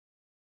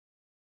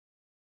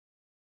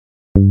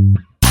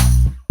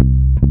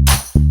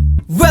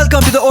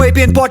Welcome to the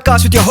OAPN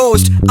podcast with your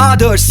host,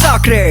 Adarsh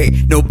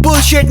Sakre. No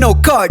bullshit, no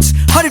cuts.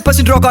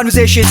 100% raw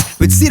conversations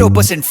with 0%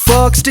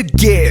 fucks to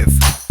give.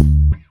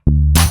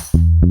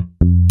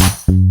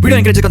 We don't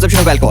encourage the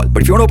consumption of alcohol,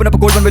 but if you want to open up a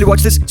cold one while you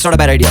watch this, it's not a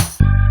bad idea.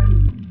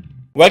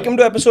 Welcome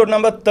to episode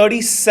number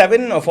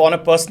 37 of On a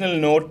Personal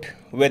Note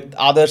with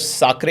Adarsh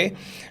Sakre.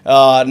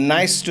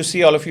 Nice to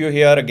see all of you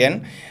here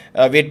again.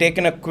 We're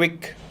taking a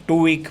quick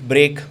 2-week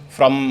break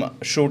from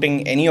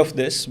shooting any of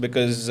this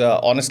because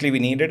honestly we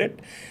needed it.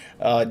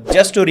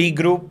 Just to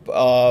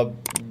regroup,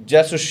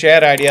 just to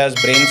share ideas,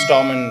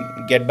 brainstorm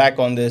and get back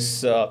on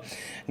this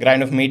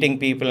grind of meeting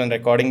people and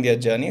recording their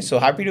journey. So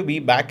happy to be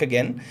back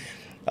again.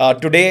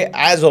 Today,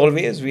 as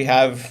always, we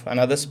have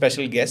another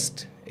special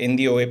guest in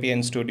the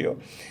OAPN studio.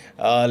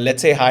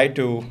 Let's say hi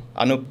to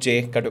Anup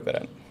J.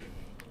 Katukaran.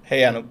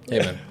 Hey Anup. Hey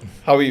man.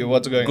 How are you?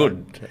 What's going on?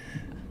 Good.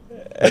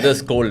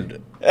 Weather's cold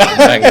in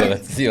Bangalore.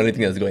 That's the only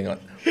thing that's going on.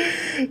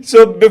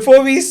 So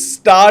before we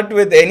start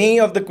with any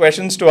of the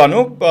questions to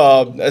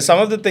Anup, some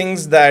of the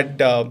things that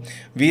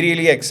we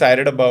really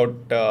excited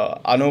about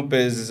Anup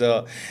is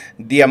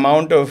the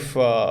amount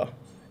of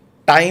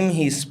time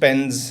he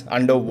spends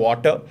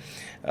underwater.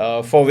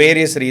 For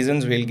various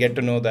reasons, we'll get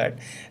to know that.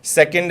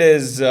 Second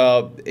is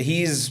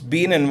he's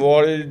been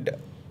involved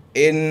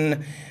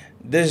in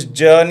this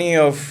journey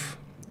of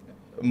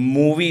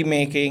movie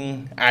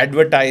making,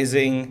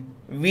 advertising,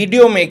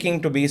 video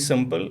making to be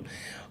simple,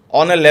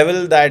 on a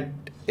level that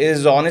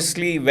is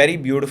honestly very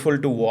beautiful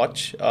to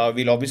watch.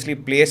 We'll obviously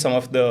play some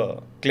of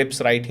the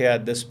clips right here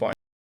at this point.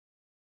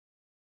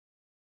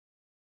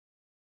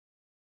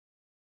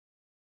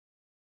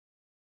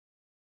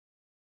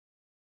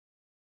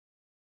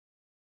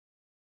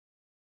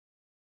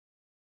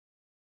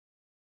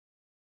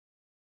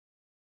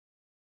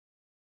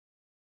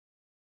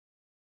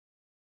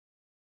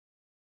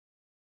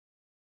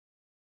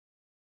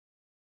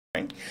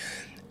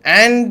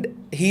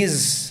 And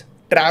he's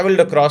traveled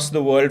across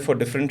the world for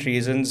different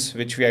reasons,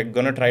 which we are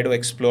going to try to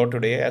explore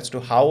today as to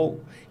how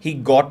he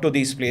got to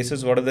these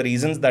places, what are the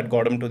reasons that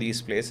got him to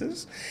these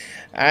places,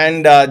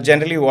 and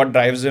generally what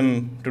drives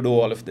him to do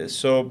all of this.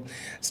 So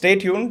stay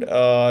tuned.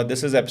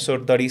 This is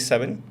episode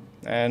 37.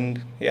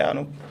 And yeah,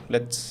 Anup,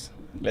 let's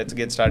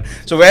get started.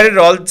 So where did it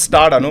all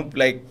start, Anup?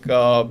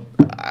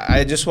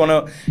 I just want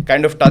to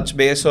kind of touch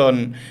base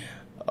on...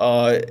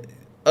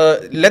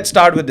 let's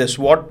start with this.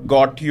 What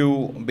got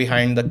you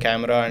behind the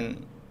camera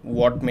and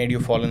what made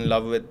you fall in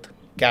love with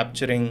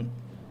capturing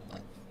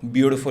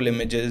beautiful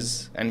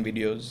images and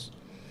videos?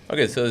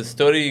 Okay, so the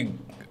story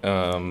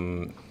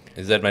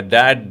is that my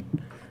dad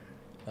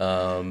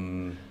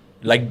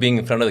liked being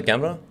in front of the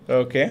camera.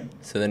 Okay.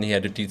 So then he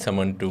had to teach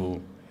someone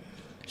to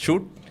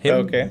shoot him.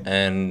 Okay.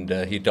 And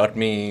he taught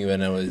me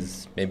when I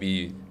was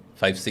maybe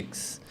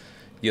 5-6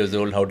 years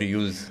old how to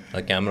use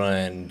a camera.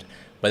 And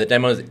by the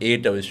time I was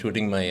 8, I was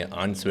shooting my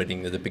aunt's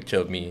wedding. There's a picture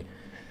of me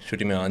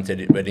shooting my aunt's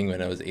wedding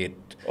when I was 8.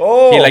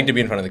 Oh. He liked to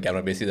be in front of the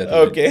camera, basically. That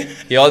was Okay.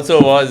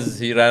 it.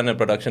 He ran a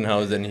production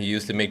house and he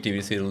used to make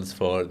TV serials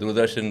for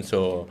Doordarshan.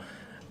 So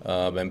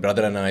my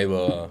brother and I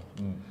were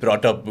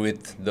brought up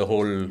with the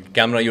whole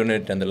camera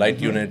unit and the light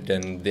unit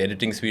and the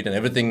editing suite and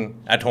everything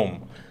at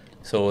home.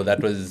 So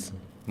that was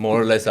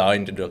more or less our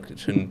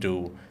introduction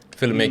to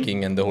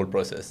filmmaking and the whole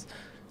process.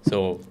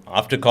 So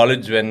after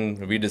college,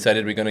 when we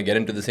decided we're going to get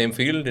into the same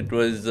field, it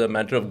was a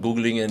matter of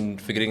Googling and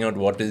figuring out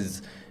what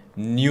is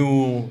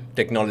new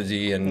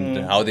technology and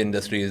how the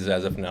industry is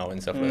as of now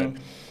and stuff like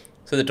that.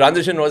 So the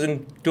transition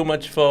wasn't too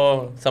much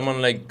for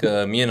someone like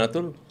me and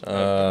Atul.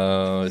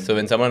 So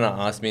when someone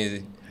asked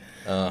me,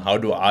 how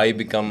do I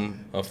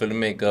become a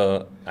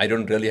filmmaker, I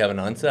don't really have an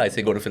answer. I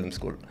say go to film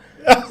school.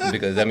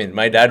 Because,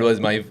 my dad was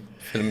my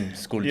film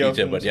school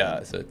teacher, but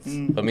yeah, so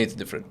for me it's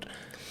different.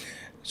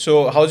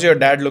 So how's your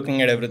dad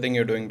looking at everything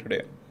you're doing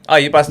today?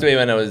 He passed away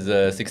when I was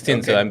 16,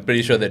 Okay. so I'm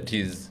pretty sure that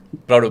he's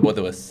proud of both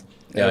of us.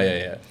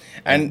 Yeah.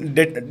 And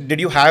did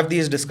you have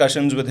these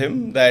discussions with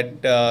him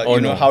that,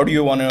 no. how do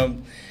you want to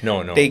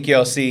No. take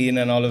your scene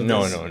and all of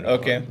No. this?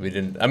 Okay. We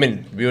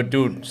didn't. We were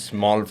too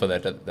small for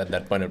that at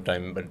that point of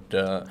time.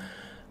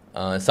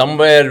 But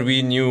somewhere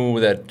we knew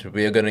that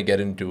we are going to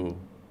get into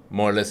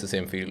more or less the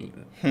same field.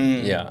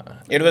 Yeah.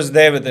 It was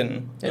there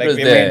within. It was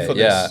we're there. made for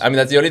Yeah. this.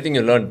 That's the only thing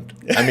you learned.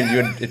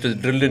 It was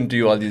drilled into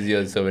you all these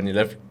years. So when you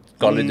left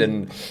college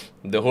and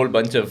the whole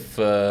bunch of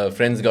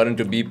friends got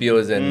into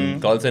BPOs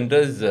and call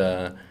centers,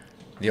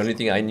 the only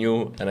thing I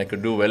knew and I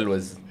could do well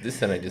was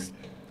this, and I just...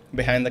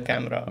 Behind the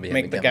camera. Behind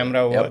Make the the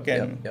camera. camera work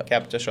Yep, and yep.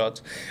 capture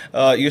shots.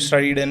 You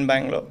studied in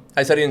Bangalore?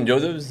 I studied in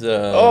Joseph's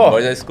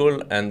Boys High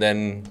School and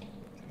then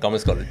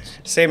Commerce College.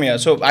 Same here.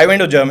 So I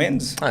went to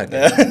Germans.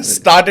 Okay.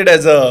 Started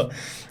as a...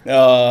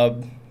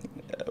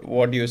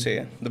 what do you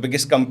say? The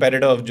biggest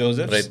competitor of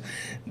Joseph's. Right.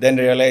 Then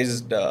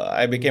realized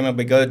I became a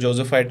bigger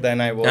Josephite than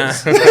I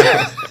was.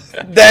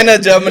 Than a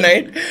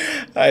Germanite.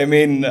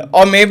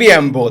 Or maybe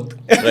I'm both.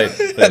 Right.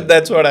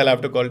 That's what I'll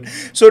have to call it.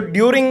 So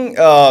during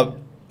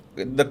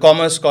the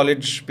Commerce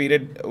College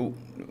period,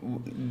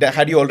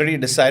 had you already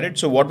decided?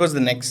 So what was the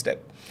next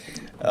step?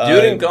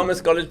 During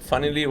Commerce College,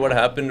 funnily, what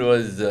happened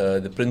was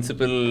the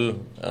principal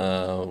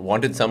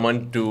wanted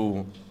someone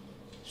to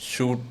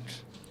shoot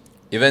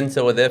events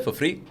over there for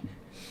free,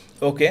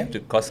 Okay. to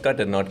cost cut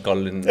and not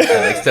call in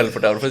external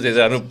photographers. They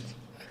said, Anup,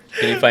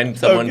 can you find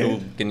someone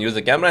who can use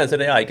the camera? I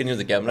said, yeah, I can use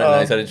the camera. And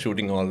I started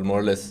shooting more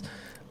or less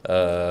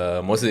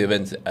most of the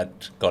events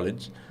at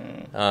college.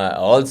 I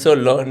also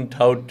learned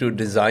how to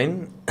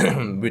design,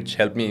 which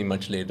helped me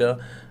much later.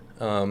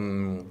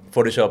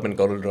 Photoshop and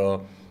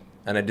CorelDRAW.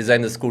 And I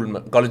designed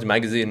the college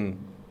magazine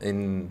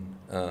in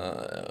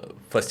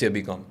first year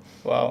BCom.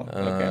 Wow.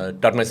 Okay.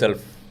 Taught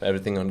myself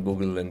everything on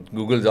Google, and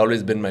Google's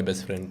always been my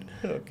best friend,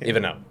 Okay.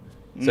 even now.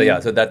 So yeah,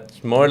 so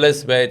that's more or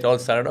less where it all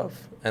started off.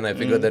 And I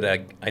figured that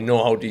I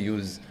know how to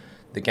use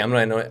the camera,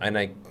 and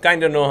I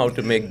kind of know how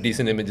to make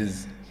decent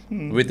images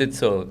with it.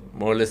 So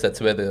more or less that's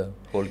where the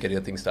whole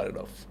career thing started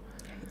off.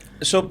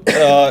 So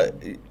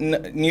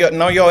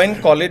now you're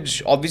in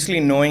college, obviously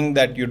knowing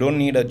that you don't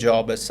need a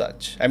job as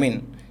such. I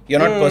mean, you're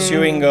not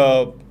pursuing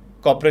a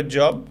corporate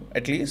job,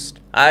 at least.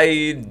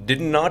 I did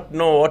not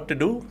know what to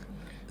do.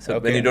 So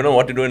when Okay. you don't know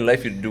what to do in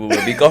life, you do a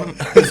BCom.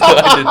 So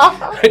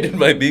I did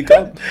my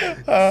BCom.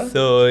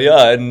 So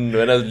yeah, and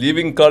when I was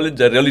leaving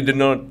college, I really did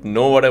not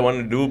know what I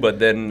wanted to do. But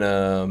then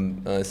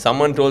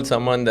someone told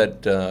someone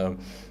that that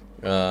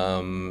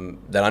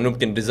Anup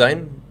can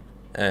design,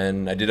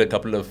 and I did a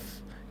couple of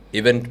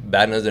event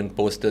banners and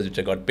posters which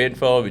I got paid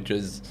for, which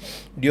was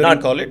During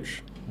not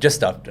college?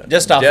 just after.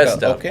 Just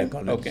after, okay,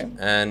 college. okay.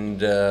 And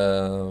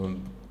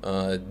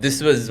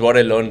this was what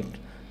I learned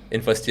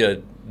in first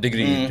year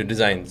degree to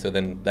design. So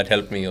then that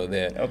helped me over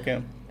there.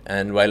 Okay.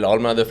 And while all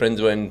my other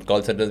friends were in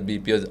call centers,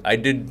 BPOs, I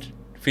did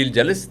feel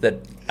jealous that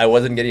I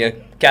wasn't getting a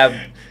cab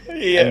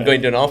and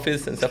going to an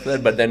office and stuff like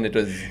that. But then it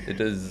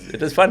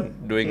was fun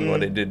doing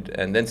what I did.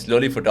 And then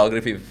slowly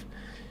photography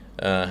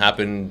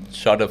happened.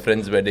 Shot a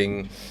friend's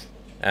wedding,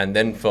 and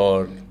then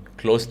for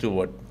close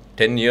to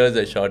 10 years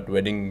I shot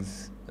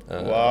weddings.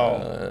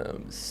 Wow.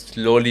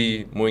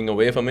 Slowly moving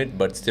away from it,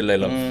 but still I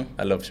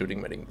love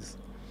shooting weddings.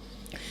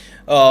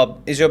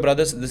 Is your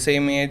brother the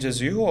same age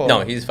as you? Or?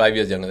 No, he's 5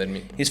 years younger than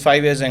me. He's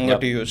 5 years younger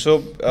Yep. to you.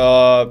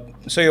 So,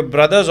 so your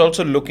brother's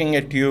also looking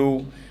at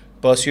you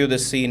pursue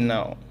this scene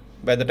now.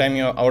 By the time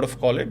you're out of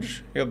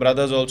college, your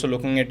brother's also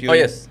looking at you. Oh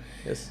yes.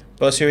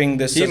 Pursuing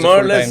this He as a more or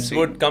full-time less scene.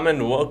 would come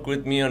and work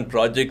with me on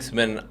projects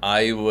when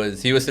he was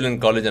still in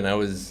college and I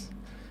was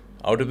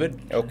out of it.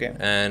 Okay.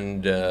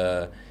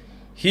 And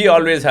he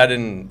always had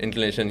an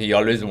inclination. He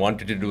always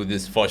wanted to do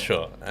this for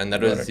sure, and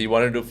that was Correct. he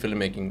wanted to do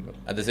filmmaking.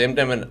 At the same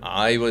time,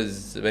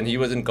 when he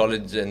was in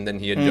college and then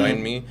he had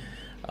joined me,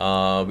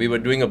 we were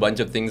doing a bunch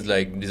of things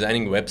like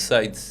designing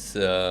websites,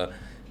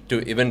 to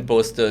event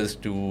posters,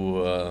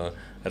 to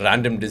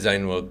random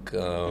design work,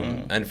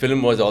 and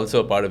film was also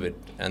a part of it.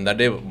 And that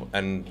day,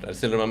 and I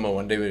still remember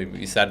one day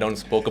we sat down,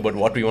 spoke about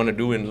what we want to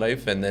do in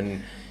life, and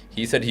then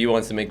he said he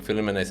wants to make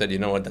film, and I said, you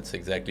know what, that's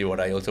exactly what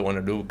I also want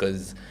to do,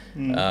 because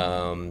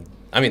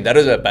that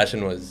was where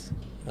passion was.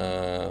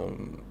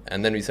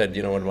 And then we said,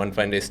 you know what, one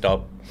fine day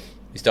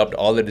we stopped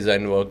all the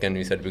design work, and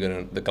we said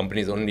the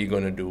company's only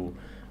going to do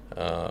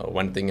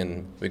one thing,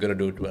 and we're going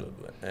to do it well.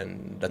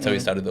 And that's how we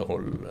started the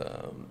whole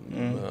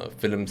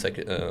film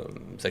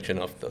section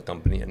of the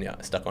company, and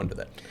stuck onto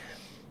that.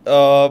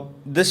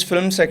 This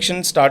film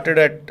section started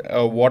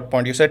at what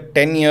point? You said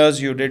 10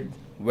 years you did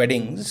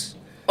weddings.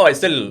 Oh, I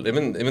still,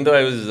 even though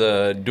I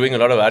was doing a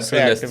lot of art So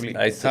film, actively.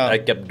 I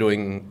kept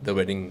doing the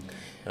wedding.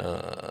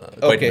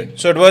 Quite Okay, well.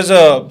 so it was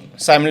a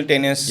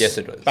simultaneous, Yes,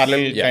 it was. parallel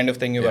Yeah. kind of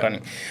thing you were Yeah.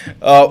 running.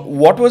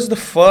 What was the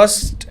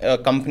first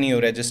company you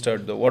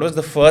registered though? What was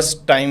the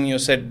first time you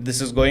said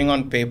this is going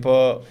on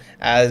paper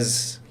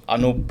as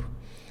Anup?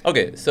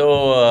 Okay,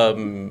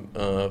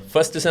 so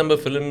First December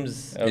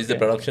Films is the Okay.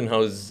 production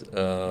house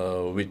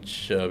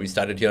which we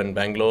started here in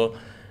Bangalore,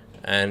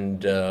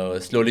 and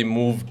slowly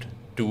moved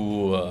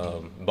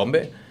to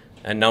Bombay,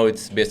 and now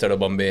it's based out of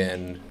Bombay,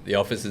 and the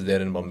office is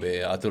there in Bombay.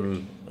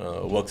 Atul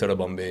works out of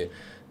Bombay.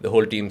 The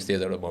whole team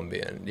stays out of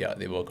Bombay, and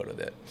they work out of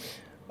there.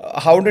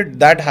 How did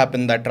that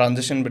happen, that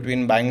transition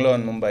between Bangalore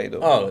and Mumbai though?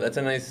 Oh, that's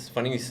a nice,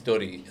 funny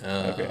story.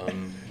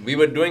 We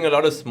were doing a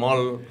lot of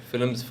small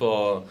films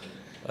for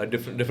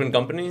different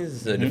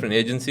companies, different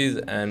agencies,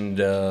 and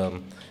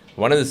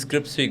one of the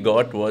scripts we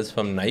got was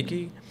from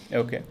Nike.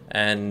 Okay.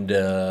 And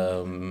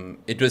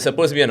it was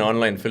supposed to be an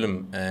online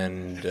film,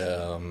 and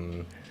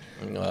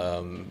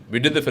we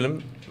did the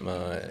film.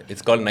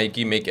 It's called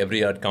Nike Make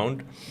Every Art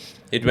Count.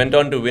 It went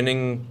on to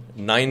winning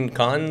 9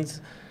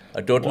 Cannes,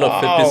 a total of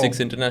Wow.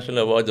 56 international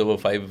awards over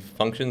 5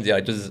 functions. Yeah,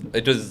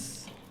 it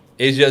was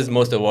Asia's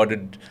most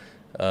awarded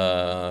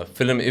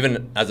film,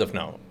 even as of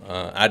now,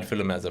 ad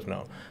film as of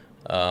now.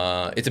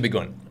 It's a big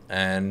one.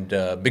 And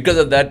because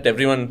of that,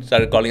 everyone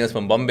started calling us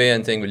from Bombay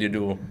and saying, will you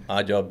do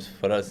our jobs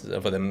for us,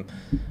 for them?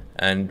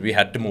 And we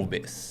had to move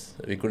base.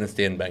 We couldn't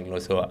stay in Bangalore.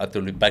 So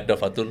we packed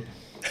off Atul,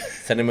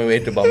 sent him away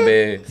to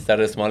Bombay,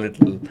 started a small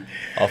little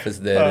office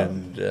there.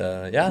 And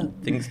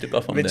things took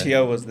off from there. Which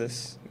year was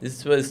this?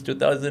 This was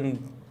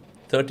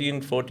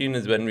 2013, 14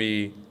 is when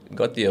we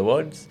got the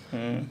awards.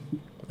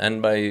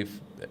 And by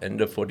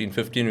end of 14,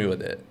 15 we were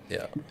there.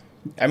 Yeah.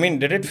 I mean,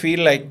 did it feel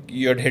like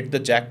you had hit the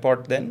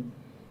jackpot then?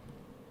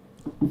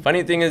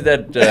 Funny thing is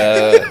that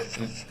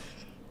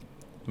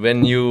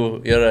when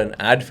you're an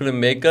ad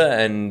filmmaker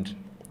and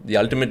the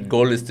ultimate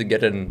goal is to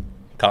get in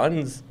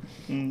Cannes,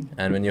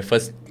 and when your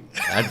first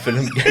ad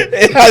film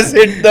It has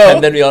hit the...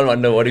 and then we all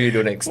wonder what do we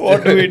do next?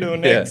 What do we do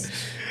next? Yeah.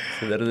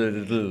 So that is a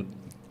little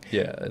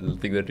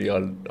thing that we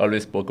all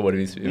always spoke about.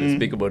 We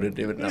speak about it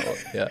even now.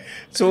 Yeah.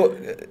 So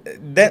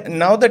then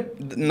now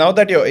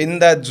that you're in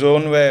that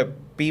zone where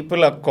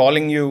people are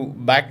calling you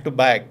back to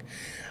back,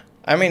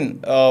 I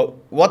mean,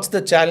 what's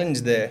the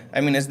challenge there?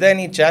 I mean, is there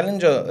any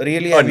challenge or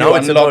really? Now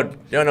it's about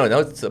now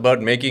it's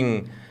about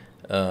making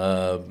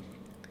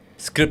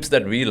scripts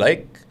that we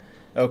like.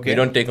 Okay. We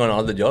don't take on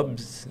all the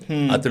jobs.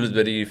 Atul is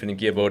very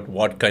finicky about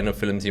what kind of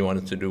films he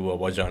wants to do, or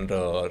what genre,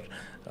 or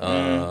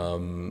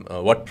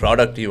what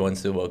product he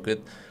wants to work with.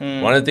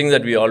 One of the things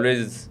that we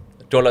always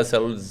told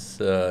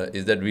ourselves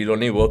is that we'll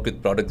only work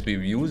with products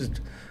we've used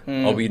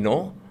or we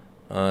know.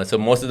 So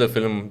most of the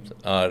films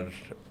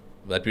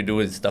that we do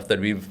is stuff that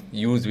we've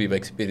used, we've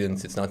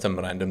experienced. It's not some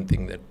random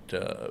thing that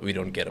we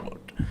don't care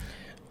about.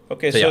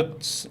 Okay, so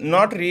it's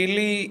not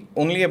really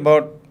only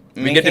about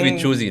we get to be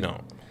choosy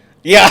now.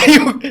 Yeah,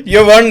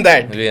 you've earned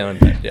that. We earned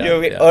that. Yeah,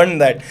 You've earned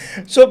that.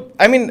 So,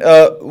 I mean,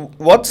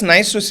 what's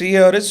nice to see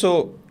here is,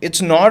 so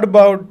it's not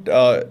about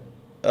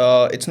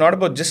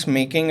just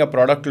making a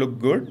product look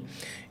good.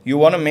 You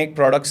want to make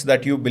products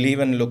that you believe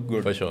and look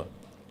good. For sure.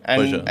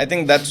 And For sure. I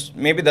think that's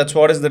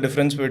what is the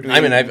difference between.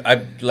 I mean,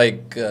 I've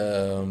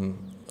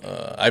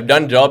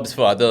done jobs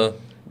for other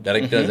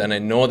directors, and I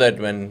know that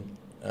when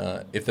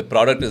if the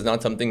product is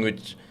not something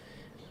which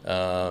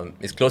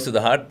is close to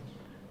the heart,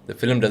 the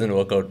film doesn't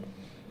work out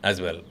as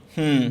well.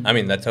 I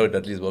mean, that's how it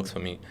at least works for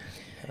me.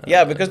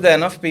 Yeah, because there are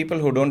enough people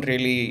who don't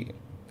really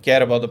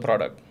care about the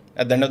product.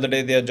 At the end of the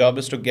day, their job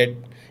is to get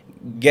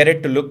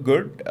it to look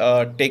good,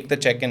 take the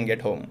check and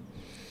get home.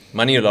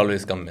 Money will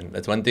always come in.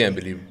 That's one thing I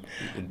believe.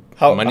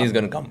 Money is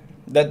going to come.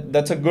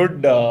 That's a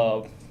good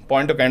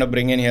point to kind of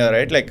bring in here,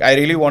 right? Like, I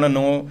really want to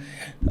know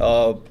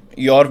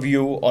your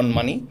view on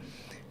money.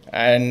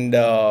 And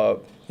I'm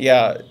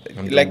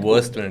like the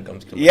worst when it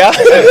comes to money. Yeah.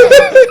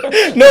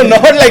 No,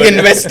 not like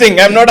investing.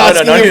 I'm not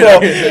asking you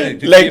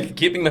for like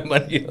keeping my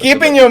money.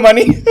 Keeping your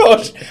money. Or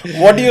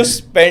what do you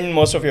spend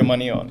most of your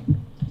money on?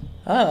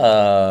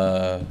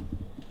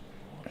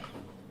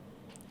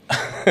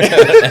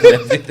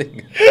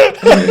 Everything.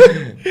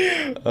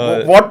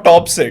 What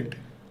tops it?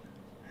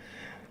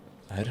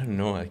 I don't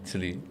know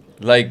actually.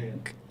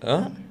 Like,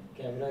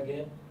 Camera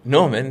gear?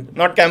 no man.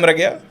 Not camera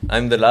gear?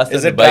 I'm the last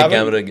Is one it to buy travel?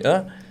 camera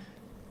gear.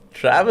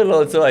 Travel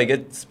also, I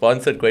get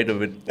sponsored quite a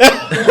bit. So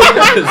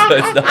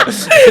it's not,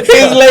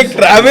 He's like,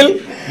 travel?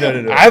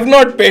 No. I have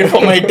not paid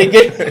for my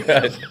ticket.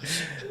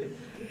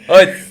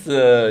 It's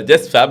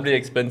just family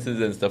expenses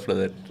and stuff like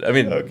that. I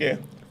mean, Okay.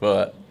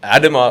 for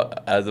Adam,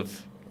 as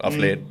of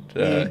late,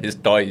 his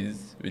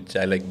toys, which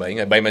I like buying.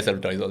 I buy myself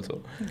toys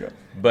also.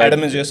 But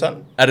Adam is your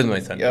son? Adam is my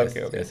son. Yeah, yes,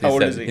 okay. Yes, How he's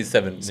old seven. is he? He's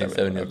seven. He's Seven,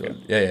 7 years okay.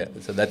 old. Yeah.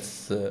 So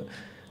that's.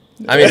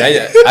 I mean,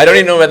 I don't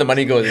even know where the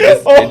money goes.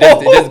 It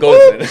just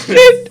goes.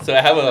 So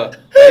I have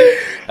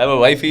a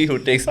wifey who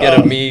takes care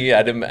of me,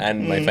 Adam,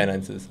 and my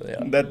finances. So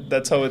yeah.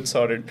 That's how it's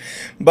sorted.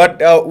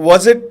 But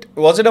was it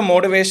a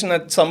motivation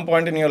at some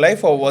point in your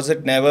life, or was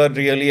it never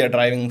really a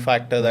driving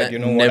factor that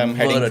I'm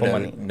heading for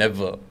money?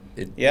 Never.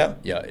 Yeah?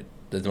 Yeah.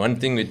 There's one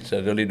thing which I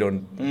really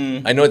don't.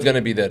 I know it's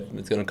gonna be there.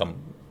 It's gonna come.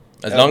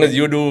 As long as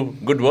you do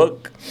good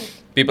work,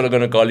 people are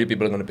gonna call you.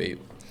 People are gonna pay you.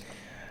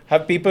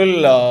 Have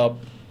people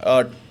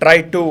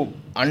tried to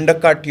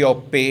undercut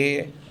your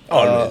pay?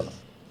 Always.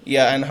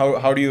 Yeah, and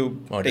how do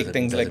you take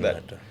things like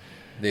that? Matter.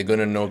 They're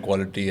gonna know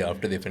quality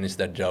after they finish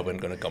that job and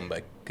gonna come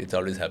back. It's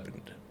always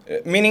happened.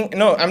 Meaning,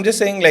 no, I'm just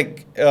saying,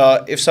 like,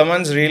 if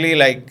someone's really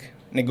like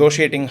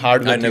negotiating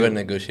hard with I never you.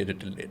 negotiated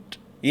till late.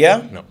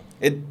 Yeah? No.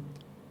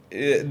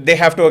 They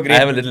have to agree. I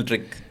have a little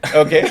trick.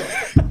 Okay.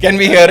 Can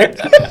we hear it?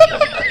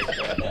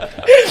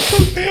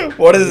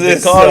 What is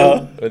this?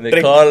 When they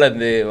trick? call and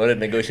they want to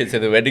negotiate, so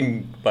the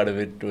wedding part of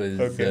it was,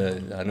 Okay.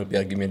 Anup,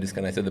 yeah, give me a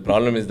discount. I said, the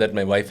problem is that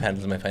my wife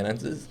handles my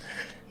finances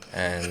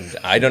and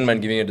I don't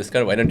mind giving you a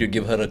discount. Why don't you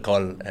give her a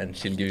call and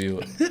she'll give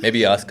you,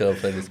 maybe ask her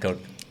for a discount.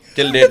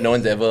 Till date, no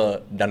one's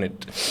ever done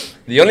it.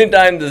 The only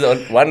time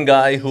there's one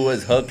guy who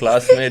was her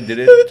classmate did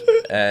it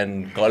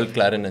and called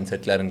Claren and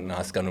said, Claren,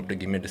 ask Anup to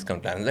give me a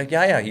discount. Claren's like,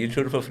 yeah, he'll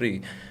shoot it for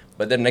free.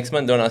 But then next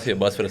month, don't ask your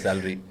boss for a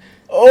salary.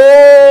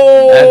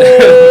 Oh!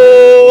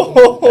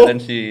 And then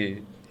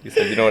she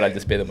said, you know what, I'll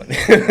just pay the money.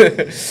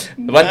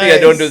 The one thing I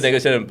don't do is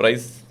negotiate on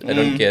price. I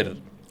don't care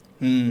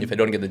if I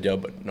don't get the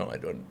job, but no, I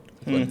don't.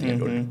 That's one thing I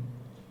don't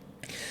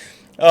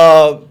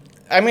do.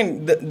 I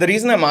mean, the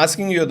reason I'm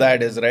asking you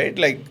that is, right,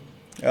 like,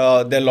 there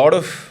are a lot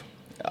of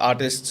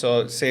artists,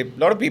 or say, a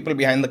lot of people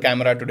behind the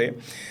camera today,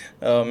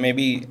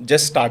 maybe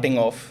just starting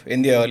off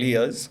in the early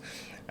years,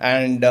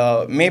 and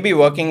maybe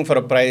working for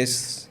a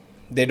price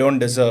they don't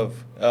deserve.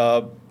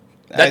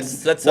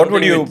 That's what would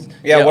something you? which-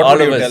 Yeah, what all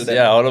would of you us, tell them?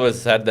 Yeah, all of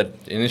us had that.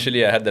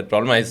 Initially, I had that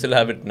problem. I still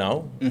have it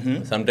now.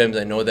 Mm-hmm. Sometimes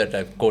I know that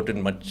I've quoted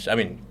much. I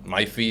mean,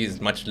 my fee is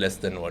much less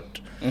than what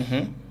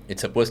Mm-hmm.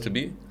 it's supposed to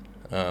be.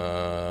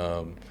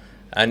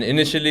 And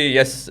initially,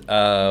 yes,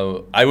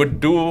 I would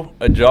do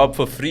a job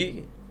for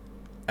free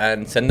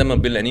and send them a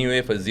bill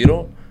anyway for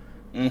zero,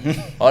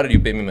 Mm-hmm. or you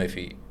pay me my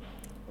fee.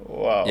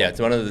 Wow. Yeah, it's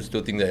one of those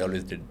two things I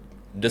always did.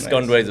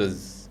 Discount wise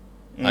was,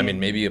 I mean,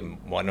 maybe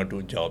one or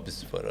two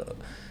jobs for a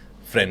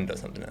friend or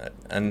something like that.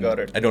 And Got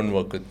it. I don't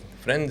work with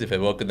friends. If I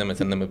work with them, I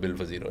send them a bill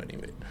for zero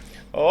anyway.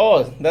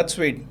 Oh, that's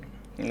sweet.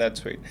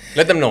 That's sweet.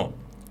 Let them know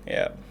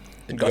Yeah.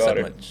 it costs Got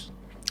that it. much.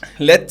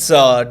 Let's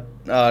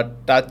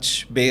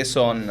touch base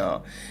on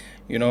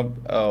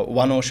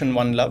One Ocean,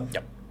 One Love.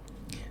 Yep.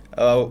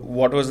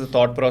 What was the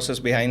thought process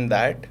behind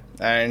that,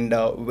 and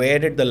where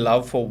did the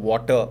love for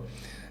water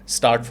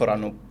start for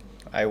Anup?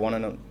 I want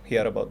to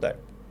hear about that.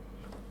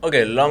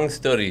 Okay, long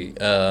story.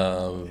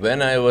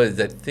 When I was,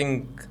 I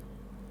think,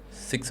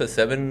 6 or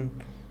 7,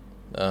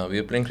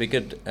 we were playing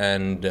cricket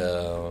and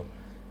the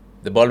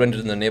ball went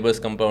into the neighbor's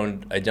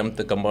compound. I jumped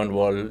the compound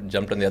wall,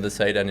 jumped on the other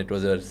side, and it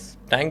was a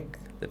tank.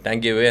 The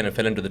tank gave way and I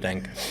fell into the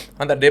tank.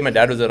 On that day, my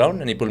dad was around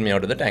and he pulled me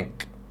out of the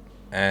tank.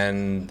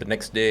 And the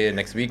next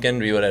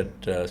weekend, we were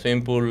at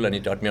swimming pool and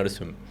he taught me how to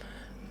swim.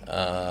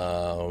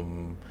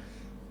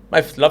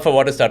 My love for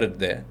water started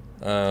there.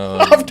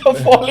 After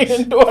falling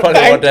into a For the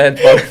tank water and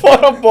fall-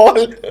 for a ball,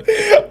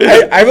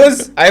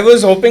 I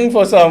was hoping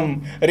for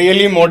some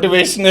really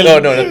motivational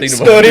No, nothing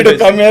story to motivational.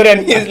 come here, and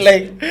he's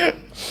like,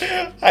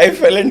 I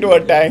fell into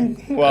a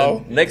tank.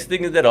 Wow. Next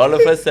thing is that all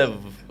of us have,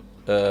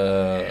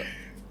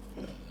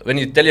 when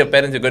you tell your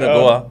parents you're going to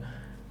Goa,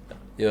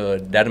 your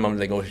dad and mom is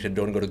like, oh shit,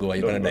 don't go to Goa,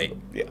 you're going to die.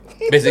 Yeah.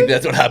 Basically,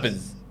 that's what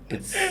happens.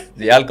 It's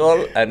the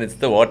alcohol and it's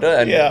the water,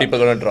 and Yeah.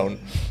 people are going to drown.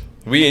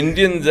 We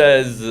Indians,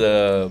 as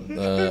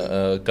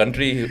a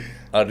country,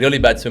 are really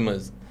bad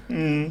swimmers.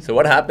 So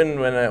what happened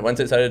when once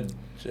I started,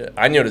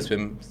 I knew how to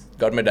swim,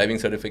 got my diving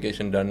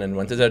certification done, and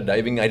once I started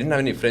diving, I didn't have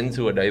any friends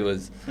who were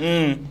divers.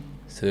 Mm.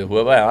 So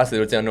whoever I asked, they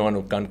would say, no one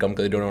who can't come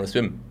because they don't know how to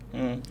swim.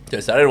 Mm. So I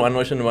started One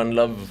Ocean, One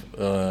Love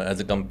as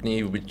a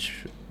company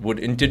which would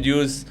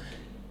introduce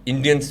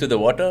Indians to the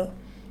water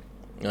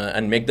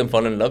and make them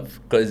fall in love.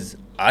 Because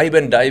I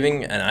went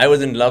diving and I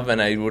was in love, and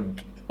I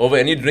would, over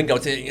any drink, I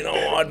would say, you know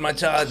what,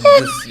 macha,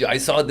 I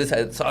saw this,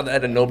 I saw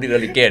that, and nobody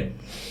really cared.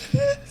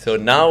 So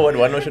now what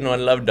One Ocean,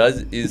 One Love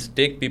does is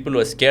take people who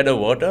are scared of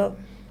water.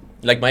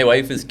 Like my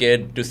wife is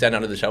scared to stand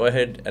under the shower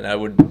head, and I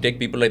would take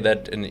people like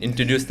that and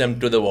introduce them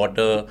to the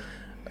water,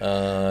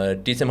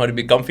 teach them how to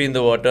be comfy in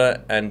the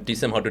water, and teach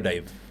them how to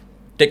dive.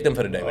 Take them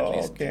for a dive at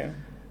least. Okay.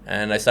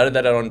 And I started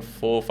that around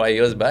 4 or 5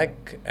 years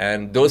back,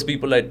 and those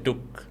people I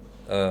took,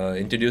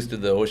 introduced to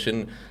the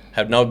ocean,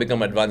 have now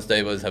become advanced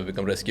divers, have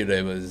become rescue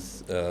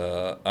divers,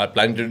 are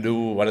planning to do,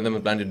 one of them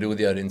is planning to do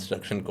their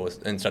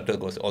instructor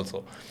course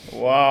also,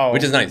 Wow.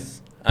 which is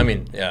nice. I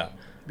mean, yeah.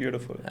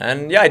 Beautiful.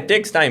 And yeah, it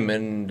takes time,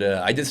 and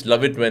I just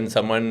love it when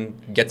someone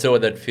gets over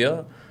that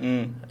fear.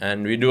 Mm.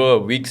 And we do a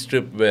week's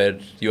trip where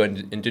you are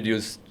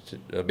introduced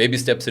baby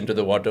steps into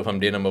the water from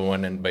day number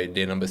 1, and by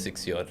day number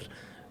 6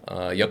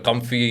 you're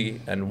comfy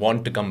and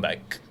want to come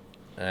back.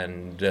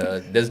 And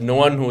there's no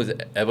one who's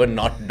ever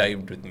not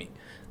dived with me.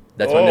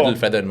 That's one Oh. little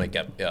feather in my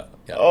cap. Yeah.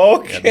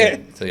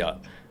 Okay. So yeah,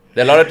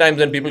 there are a lot of times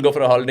when people go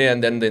for a holiday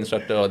and then the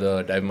instructor or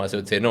the dive master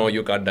would say, "No,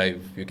 you can't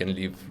dive. You can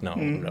leave now."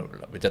 Blah, blah,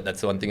 blah. Which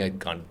that's the one thing I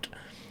can't.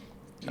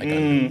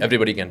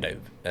 Everybody can dive,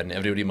 and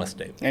everybody must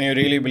dive. And you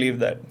really believe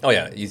that? Oh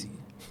yeah, easy.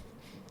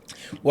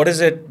 What is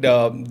it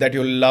that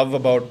you love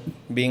about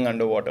being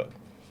underwater?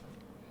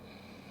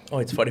 Oh,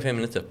 it's 45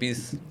 minutes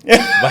apiece.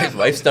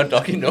 Wife start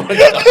talking, no one's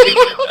talking.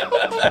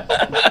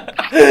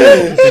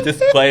 It's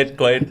just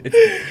quiet.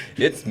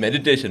 It's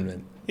meditation,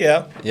 man.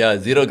 Yeah. Yeah,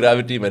 zero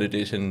gravity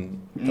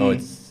meditation. No,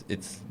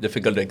 it's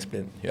difficult to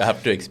explain. You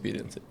have to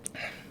experience it.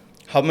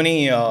 How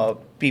many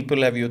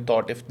people have you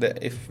taught if we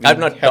I've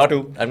not have taught.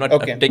 to? I've not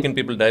Okay. I've taken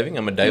people diving.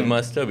 I'm a dive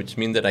master, which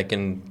means that I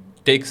can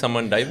take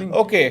someone diving.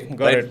 Okay,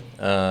 got right? it.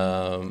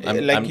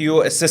 I'm-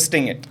 you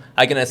assisting it.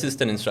 I can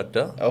assist an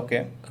instructor.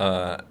 Okay.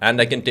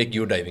 And I can take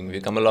you diving. If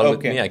you come along with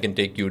Okay. me, I can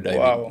take you diving.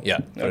 Wow. Yeah,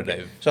 for a Okay.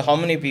 dive. So how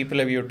many people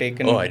have you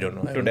taken? Oh, I don't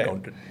know. I to haven't dive?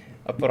 counted.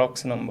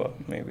 Approx number,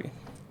 maybe.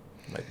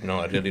 Like, no,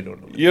 I really don't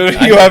know.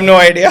 You have no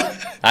idea.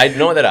 I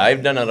know that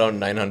I've done around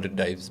 900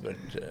 dives, but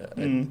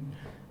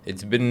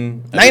it's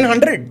been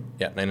 900.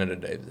 Yeah,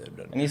 900 dives I've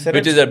done, And you said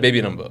which it's- is a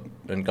baby number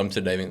when it comes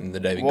to diving in the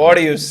diving. What are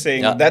community. you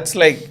saying? Yeah. That's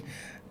like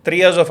 3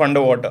 years of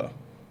underwater.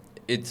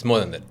 It's more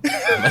than that.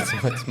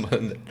 much more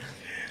than that.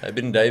 I've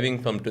been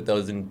diving from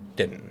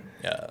 2010.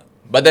 Yeah,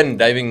 but then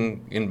diving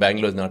in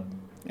Bangalore is not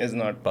Is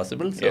not.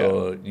 possible.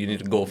 So you need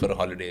to go for a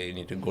holiday. You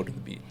need to go to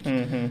the beach,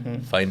 Mm-hmm.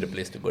 find a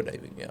place to go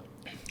diving. Yeah.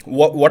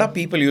 What are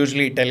people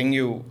usually telling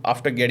you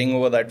after getting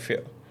over that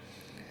fear?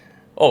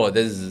 Oh,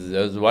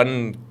 there's one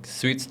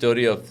sweet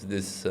story of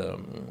this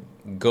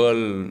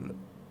girl,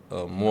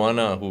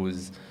 Moana,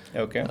 who's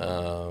Okay.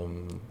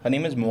 um, Her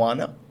name is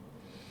Moana.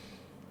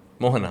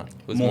 Mohana.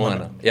 It was Mohana.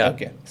 Mohana. Yeah.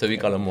 Okay. So we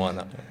call her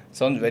Mohana.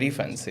 Sounds very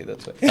fancy,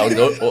 that's why.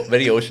 Sounds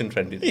very ocean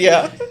friendly.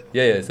 Yeah.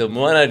 Yeah. So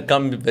Mohana had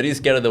come very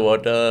scared of the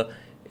water.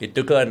 It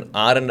took her an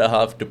hour and a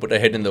half to put her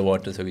head in the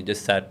water. So we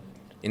just sat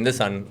in the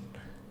sun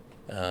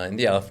in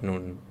the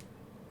afternoon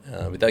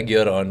with our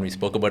gear on. We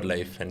spoke about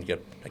life and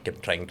I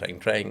kept trying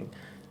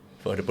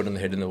for her to put her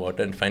head in the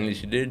water. And finally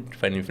she did.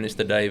 Finally finished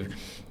the dive,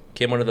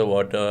 came out of the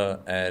water,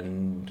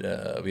 and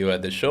we were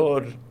at the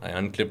shore. I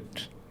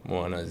unclipped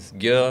Mohana's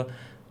gear,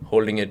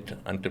 holding it,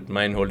 unclipped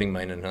mine, holding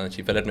mine, and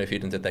she fell at my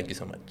feet and said, "Thank you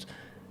so much."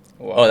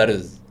 Wow. Oh, that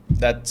is...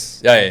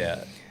 That's...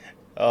 Yeah.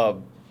 Uh,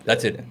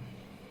 That's it.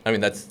 I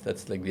mean,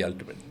 that's like the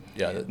ultimate.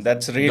 Yeah.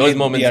 That's really those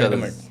moments the are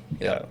ultimate.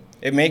 yeah.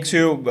 It makes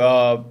you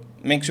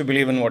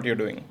believe in what you're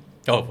doing.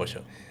 Oh, for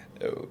sure.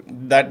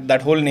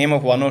 That whole name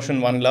of One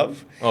Ocean, One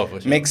Love Oh,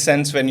 for sure. makes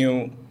sense when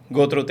you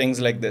go through things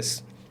like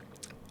this.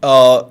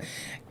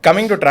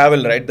 Coming to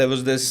travel, right? There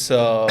was this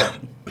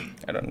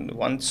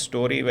one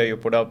story where you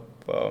put up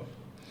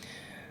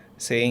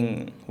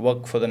saying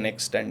work for the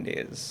next 10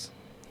 days,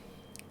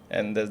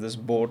 and there's this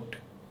boat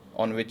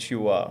on which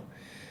you are.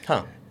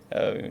 Huh.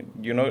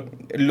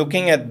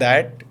 Looking at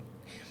that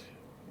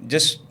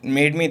just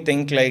made me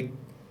think like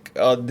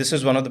this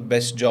is one of the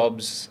best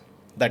jobs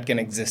that can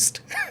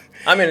exist.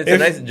 I mean, it's a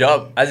nice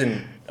job, as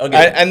in,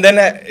 okay. And then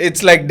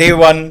it's like day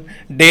 1,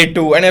 day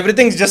 2, and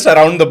everything's just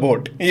around the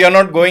boat. You're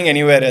not going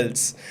anywhere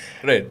else.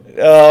 Right.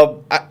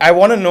 I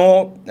want to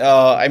know,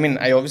 I mean,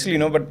 I obviously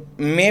know, but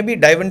maybe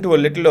dive into a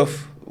little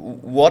of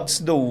what's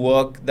the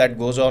work that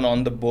goes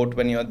on the boat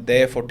when you're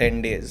there for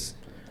 10 days.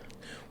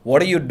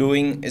 What are you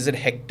doing? Is it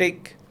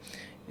hectic?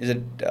 Is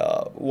it,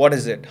 what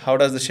is it? How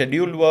does the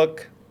schedule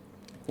work?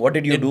 What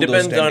did you do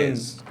those 10 days?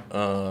 It depends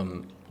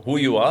on who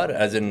you are,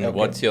 as in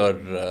what's your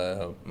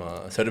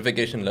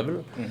certification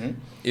level. Mm-hmm.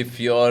 If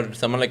you're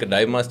someone like a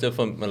dive master,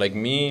 like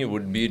me,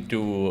 would be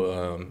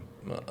to...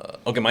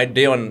 my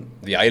day on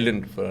the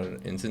island, for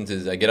instance,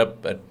 is I get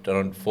up at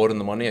around 4 in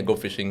the morning, I go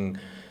fishing,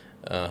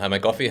 have my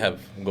coffee,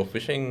 go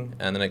fishing,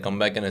 and then I come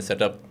back and I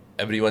set up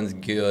everyone's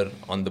gear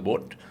on the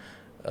boat.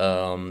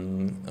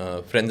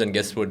 Friends and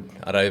guests would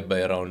arrive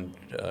by around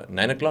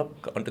 9 o'clock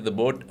onto the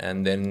boat,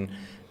 and then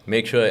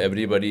make sure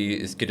everybody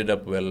is kitted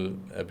up well,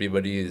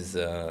 everybody is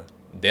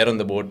there on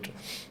the boat.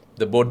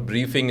 The boat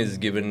briefing is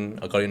given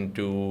according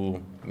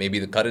to maybe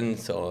the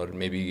currents or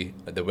maybe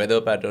the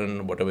weather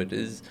pattern, whatever it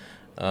is.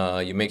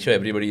 You make sure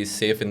everybody is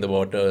safe in the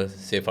water,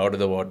 safe out of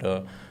the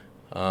water.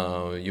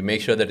 You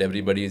make sure that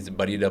everybody is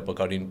buddied up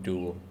according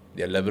to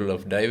their level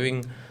of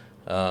diving.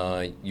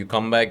 You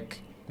come back,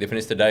 they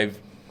finish the dive.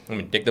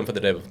 Take them for the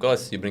dive, of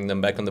course. You bring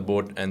them back on the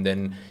boat, and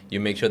then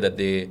you make sure that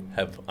they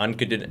have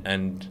unkitted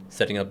and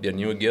setting up their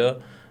new gear.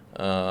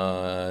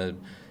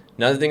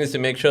 Another thing is to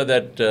make sure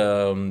that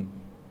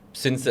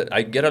since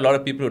I get a lot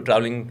of people who are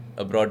traveling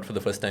abroad for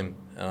the first time,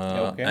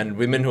 and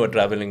women who are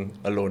traveling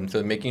alone,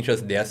 so making sure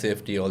their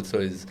safety also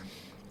is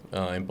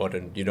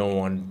important. You don't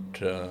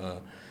want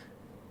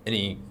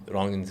any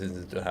wrong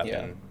incidents to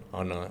happen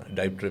on a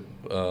dive trip.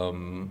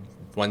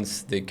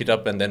 Once they kit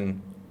up and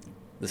then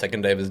the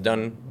second dive is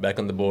done, back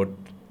on the boat,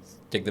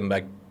 take them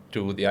back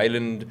to the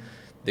island.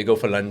 They go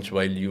for lunch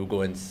while you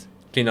go and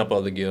clean up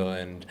all the gear,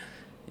 and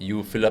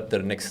you fill up the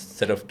next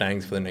set of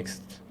tanks for the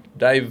next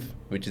dive,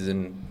 which is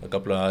in a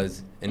couple of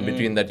hours. In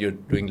between that, you're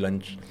doing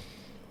lunch.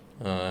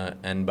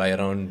 And by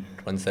around,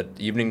 once that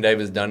evening dive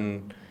is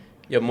done,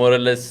 you're more or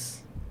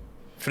less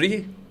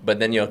free, but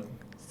then you're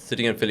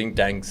sitting and filling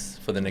tanks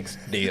for the next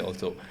day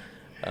also.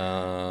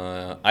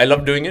 I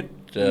love doing it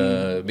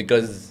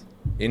because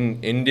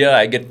in India,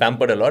 I get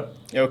pampered a lot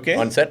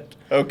on set.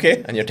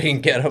 Okay. And you're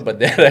taken care of, but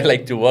there I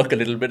like to work a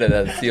little bit, and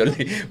that's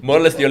more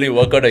or less the only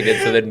workout I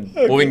get. So then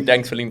moving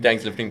tanks, filling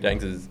tanks, lifting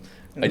tanks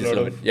I just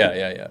love it.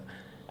 Yeah.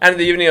 And in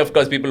the evening, of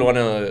course, people want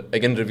to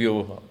again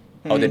review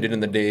how they did in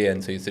the day,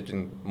 and so you're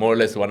sitting more or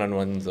less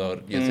one-on-ones, or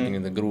you're sitting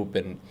in the group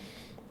and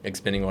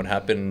explaining what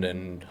happened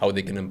and how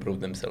they can improve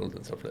themselves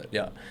and stuff like that.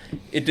 Yeah.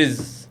 It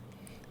is...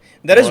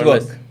 There is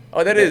work.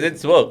 There is.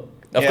 It's work.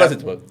 Of course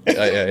it's work.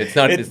 It's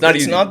not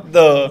easy.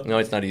 No,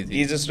 it's not easy.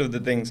 Easiest of the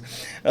things.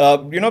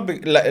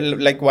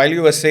 Like while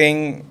you were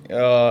saying,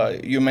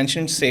 you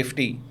mentioned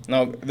safety,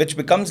 now, which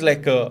becomes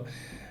like a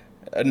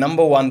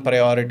number one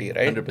priority,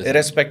 right? 100%.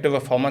 Irrespective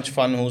of how much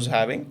fun who's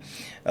having.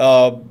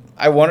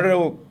 I wanted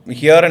to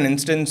hear an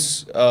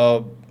instance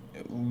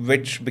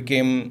which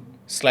became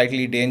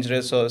slightly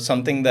dangerous, or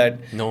something that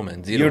zero.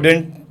 You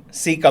didn't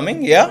see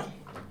coming, yeah?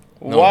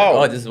 No,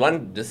 wow. Oh,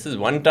 this is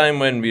one time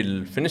when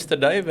we'll finish the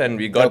dive and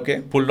we got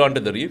pulled onto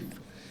the reef.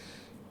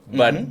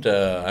 But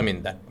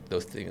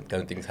those kind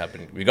of things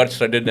happened. We got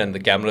shredded and the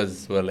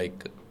cameras were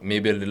like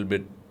maybe a little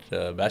bit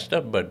bashed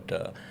up,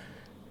 but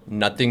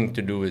nothing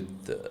to do with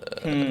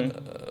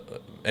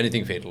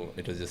anything fatal.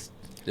 It was just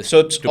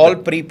so it's stupid. All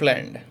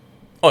pre-planned.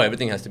 Oh,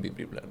 everything has to be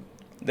pre-planned.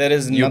 There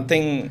is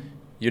nothing.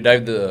 You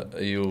plan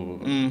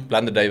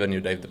the dive and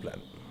you dive the plan.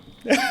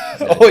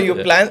 You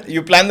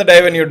plan the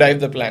dive and you dive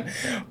the plan.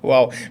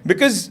 Wow.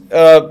 Because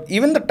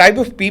even the type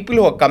of people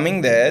who are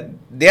coming there,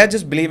 they are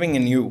just believing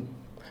in you.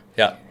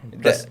 Yeah.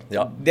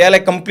 They are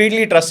like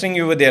completely trusting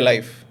you with their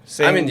life.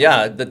 I mean,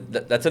 yeah,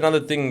 that's another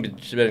thing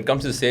which, when it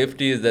comes to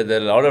safety, is that there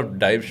are a lot of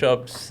dive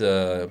shops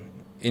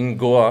in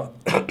Goa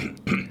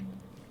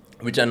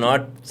which are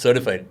not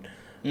certified.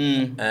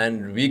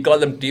 And we call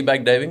them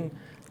teabag diving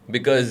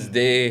because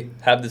they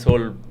have this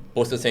whole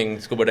poster saying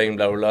scuba diving,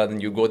 blah, blah, blah.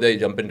 And you go there, you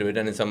jump into it,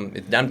 and it's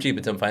damn cheap.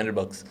 It's some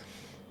 $500.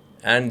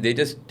 And they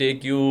just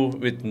take you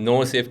with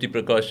no safety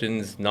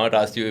precautions, not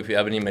ask you if you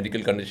have any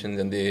medical conditions,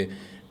 and they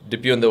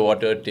dip you in the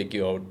water, take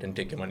you out, and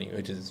take your money,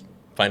 which is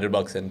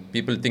 $500. And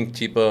people think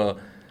cheaper,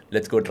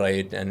 let's go try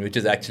it, and which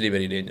is actually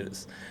very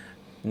dangerous.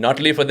 Not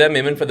only for them,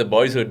 even for the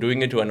boys who are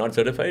doing it who are not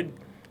certified,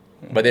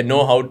 but they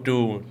know how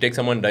to take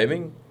someone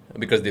diving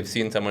because they've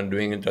seen someone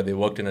doing it or they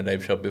worked in a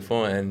dive shop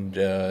before, and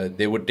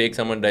they would take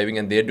someone diving,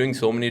 and they're doing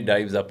so many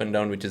dives up and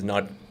down, which is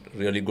not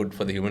really good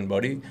for the human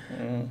body.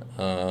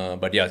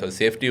 But yeah, so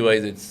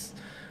safety-wise, it's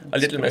a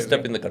little messed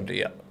up in the country.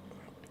 Yeah,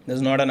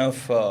 there's not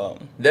enough.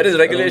 There is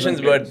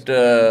regulations,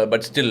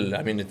 but still,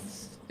 I mean,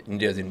 it's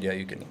India's India.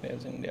 You can.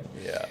 India's India.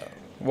 Yeah.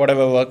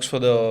 Whatever works for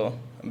the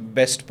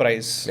best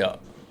price. Yeah.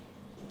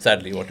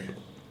 Sadly, what to do.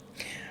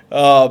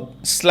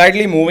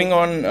 Slightly moving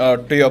on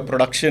to your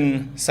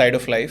production side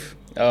of life,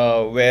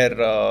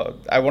 where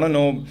I want to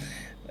know,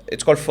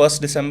 it's called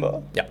 1st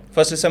December. Yeah.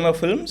 1st December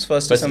Films?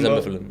 1st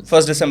December Films.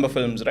 1st December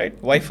Films, right?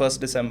 Why 1st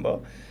December?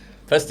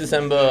 1st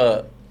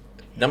December,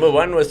 number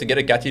one was to get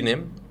a catchy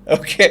name.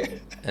 Okay.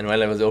 And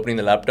while I was opening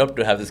the laptop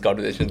to have this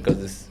conversation, because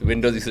this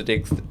Windows used to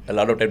take a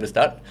lot of time to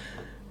start,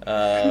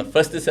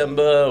 1st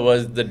December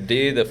was the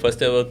day the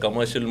first ever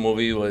commercial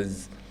movie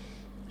was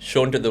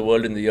shown to the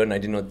world in the year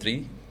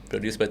 1903,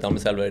 produced by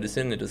Thomas Alva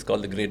Edison. It was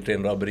called The Great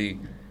Train Robbery.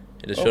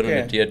 It was shown in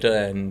a theatre,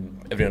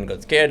 and everyone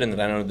got scared and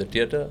ran out of the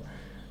theatre.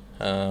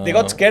 They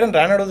got scared and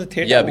ran out of the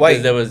theatre? Yeah, because Why?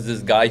 there was this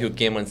guy who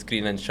came on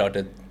screen and shot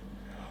it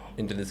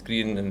into the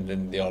screen, and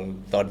then they all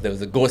thought there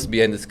was a ghost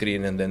behind the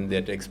screen, and then they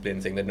had to explain,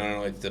 saying that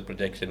no, it's a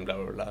projection, blah,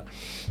 blah, blah.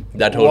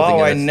 That whole thing.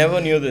 Wow, I never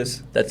knew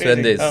this. That's Crazy.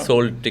 when they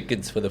sold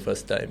tickets for the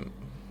first time.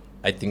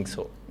 I think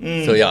so.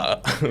 So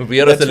yeah,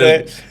 we are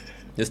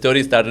the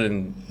story started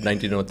in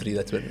 1903.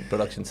 That's when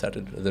production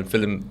started. The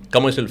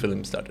commercial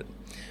film started.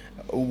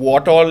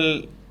 What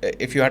all,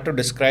 if you had to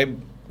describe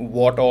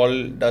what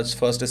all does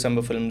 1st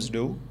December Films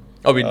do?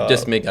 Oh, we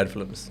just make ad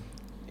films.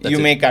 You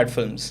make ad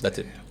films. That's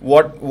it.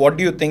 What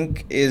do you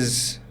think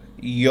is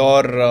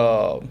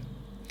your,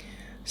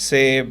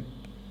 say,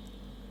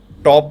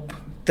 top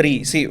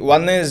 3? See,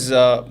 one is,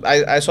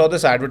 I saw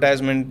this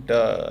advertisement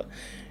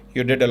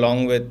you did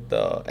along with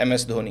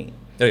MS Dhoni,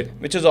 Right.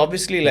 which is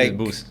obviously like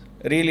Boost.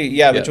 Really,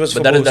 yeah, which was but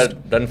for that Boost.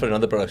 is done for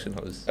another production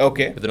house.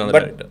 Okay, With another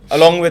but director.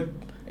 along with,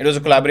 it was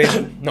a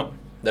collaboration? No,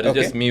 that is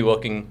Okay. just me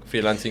working,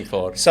 freelancing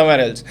for. Somewhere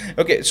else.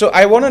 Okay, so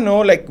I want to know,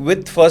 like,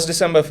 with 1st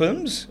December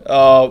Films,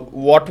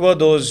 what were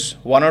those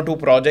 1 or 2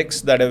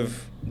 projects that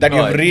you've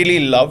really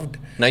loved?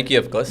 Nike,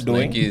 of course.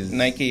 Doing?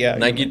 Nike, yeah.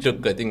 Nike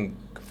took, I think,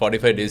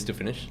 45 days to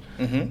finish.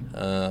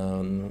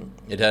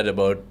 It had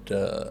about,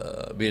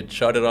 we had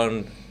shot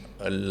around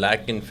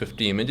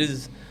 150,000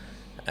 images,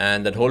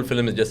 and that whole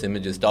film is just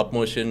images, stop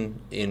motion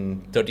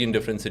in 13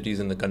 different cities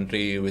in the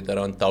country, with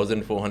around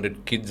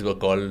 1,400 kids were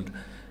called,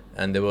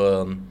 and there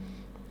were,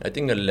 I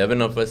think, 8 or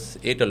 11 of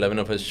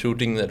us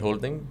shooting that whole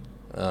thing.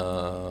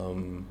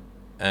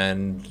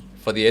 And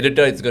for the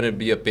editor, it's going to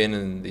be a pain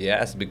in the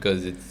ass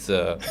because it's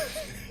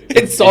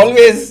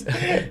always a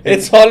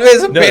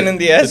pain in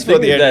the ass for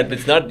the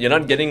editor. You're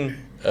not getting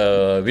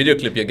a video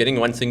clip, you're getting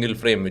one single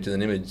frame, which is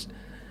an image.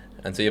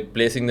 And so you're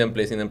placing them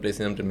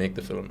to make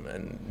the film.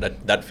 And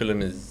that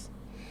film is,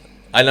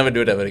 I'll never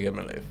do it ever again in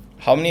my life.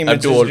 How many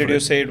images did you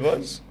say it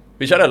was?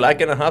 We shot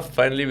 1.5 lakh.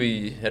 Finally,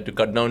 we had to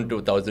cut down to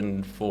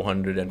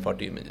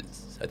 1,440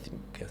 images. I think,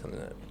 something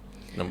like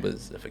that.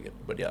 Numbers, I forget.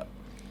 But yeah.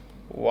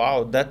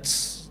 Wow,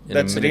 that's In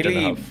a minute and a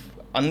really half.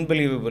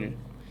 unbelievable.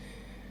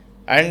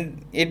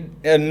 And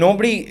it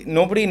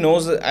nobody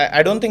knows.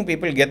 I don't think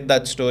people get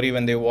that story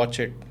when they watch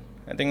it.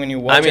 I think when you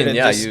watch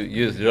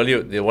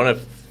it, they want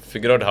to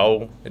figure out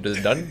how it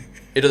was done.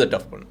 It was a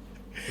tough one.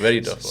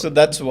 Very tough one. So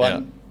that's one.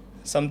 Yeah.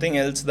 Something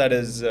else that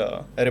is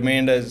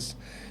remained as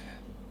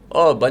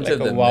a bunch like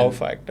of a them. wow man.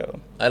 factor.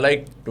 I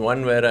liked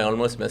one where I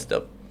almost messed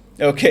up.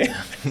 Okay.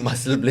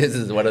 Muscle Blaze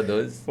is one of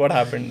those. What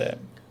happened there?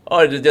 Oh,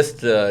 it was just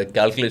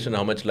calculation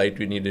how much light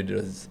we needed. It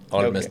was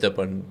all Okay. messed up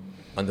on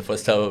the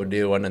first hour of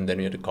day one, and then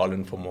we had to call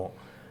in for more.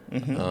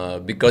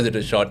 Because it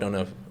was shot on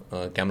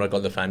a camera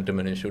called the Phantom,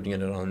 and we were shooting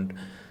it around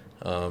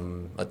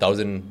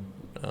 1,000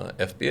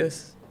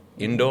 FPS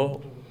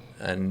indoor,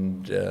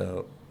 and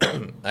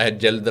I had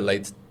gelled the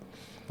lights,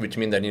 which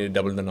means I needed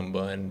double the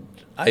number, and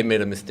I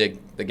made a mistake,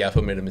 the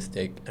gaffer made a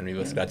mistake, and we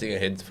were scratching our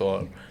heads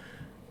for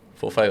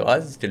 4 or 5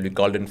 hours till we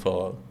called in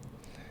for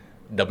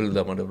double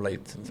the amount of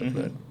lights and stuff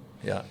like that.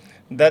 Yeah.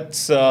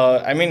 That's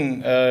That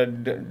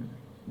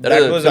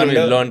was was film we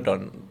under learnt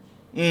on.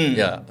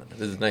 Yeah,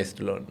 this is nice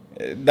to learn.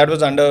 that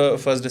was under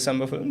 1st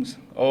December Films.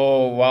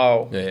 Oh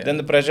wow! Yeah. Then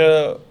the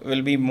pressure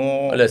will be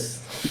more. Or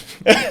less.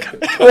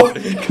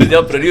 Because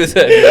you're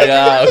producer.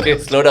 Yeah, okay,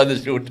 slow down the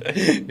shoot.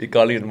 We're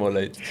calling it more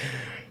lights.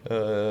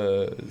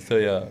 So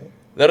yeah,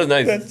 that was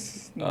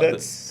nice.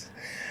 That's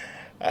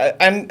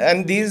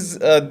and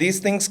these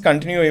things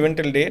continue even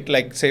till date.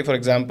 Like say for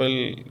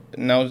example,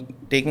 now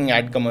taking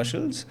ad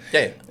commercials.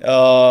 Yeah.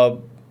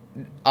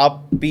 Are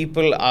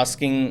people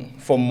asking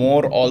for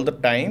more all the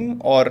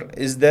time, or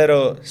is there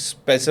a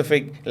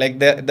specific, like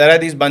there are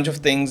these bunch of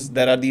things,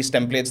 there are these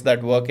templates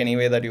that work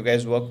anyway that you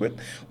guys work with,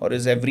 or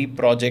is every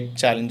project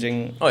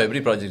challenging? Oh,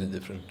 every project is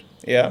different.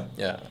 Yeah.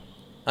 Yeah,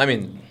 I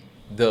mean,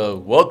 the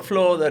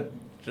workflow that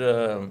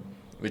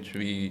which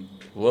we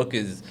work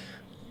is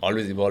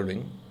always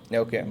evolving.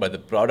 Okay. But the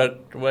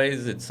product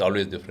wise, it's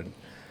always different.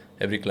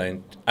 Every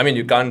client, I mean,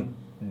 you can't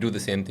do the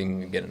same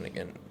thing again and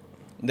again.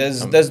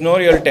 There's no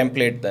real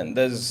template then.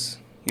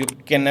 You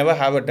can never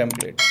have a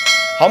template.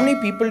 How many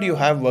people do you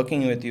have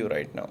working with you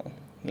right now?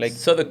 Like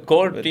So the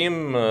core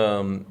team,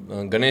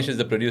 Ganesh is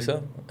the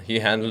producer. He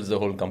handles the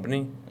whole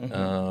company.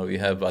 We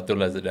have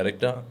Atul as the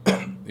director.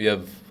 We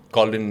have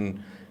called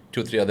in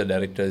 2-3 other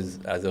directors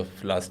as of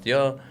last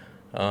year.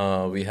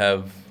 We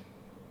have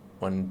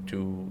 1,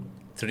 2,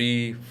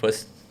 3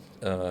 first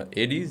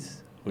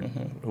ADs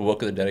who work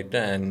with the director,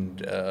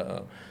 and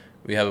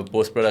we have a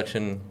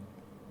post-production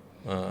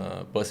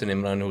person,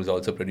 Imran, who's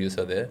also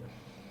producer there.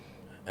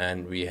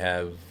 And we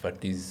have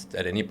at least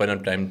at any point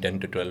of time 10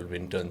 to 12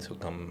 interns who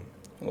come.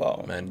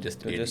 wow. And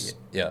just, So AD, just-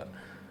 yeah.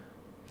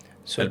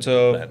 So help it's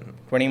a plan.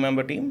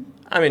 20-member team?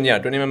 I mean, yeah,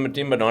 20-member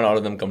team, but not all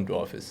of them come to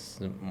office.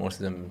 Most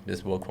of them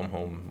just work from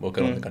home, work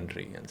around the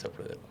country and stuff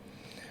like that.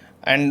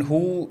 And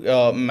who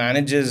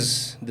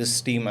manages this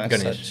team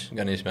as such?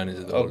 Ganesh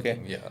manages the whole Okay.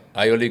 thing. Yeah,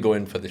 I only go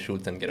in for the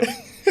shoots and get out.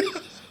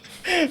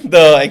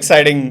 The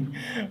exciting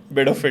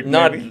bit of it,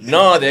 maybe.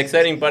 No, the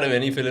exciting part of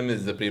any film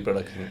is the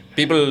pre-production.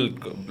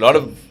 A lot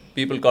of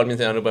people call me and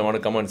say, Anup, I want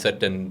to come on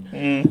set and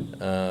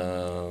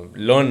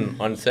learn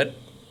on set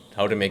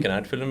how to make an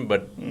art film.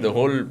 But the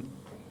whole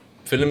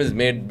film is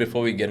made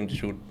before we get into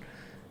shoot.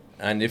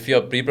 And if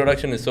your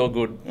pre-production is so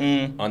good,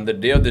 on the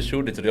day of the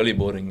shoot, it's really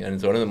boring. And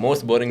it's one of the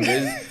most boring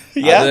days,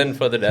 Yeah. other than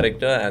for the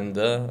director and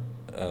the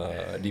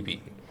DP.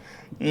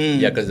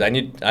 Yeah, because I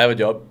have a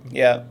job.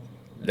 Yeah.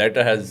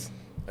 Director has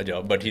a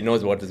job, but he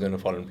knows what is going to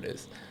fall in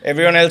place.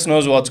 Everyone else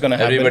knows what's going to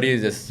happen. Everybody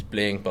is just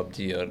playing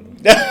PUBG or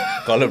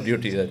Call of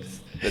Duty. That's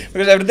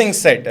Because everything's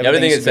set.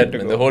 everything is set. good to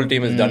Man. go. The whole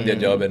team has done their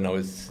job, and now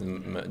it's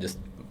just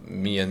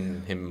me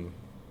and him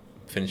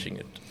finishing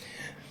it.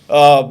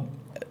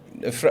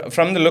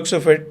 From the looks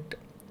of it,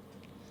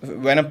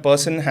 when a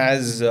person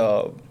has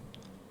a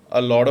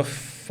lot of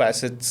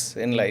facets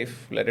in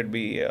life, let it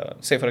be,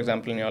 say for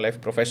example, in your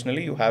life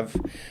professionally, you have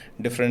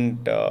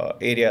different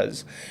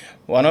areas.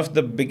 One of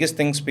the biggest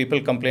things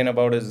people complain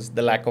about is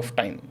the lack of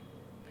time.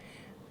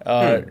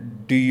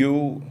 Do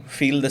you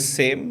feel the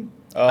same?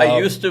 I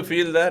used to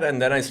feel that,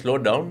 and then I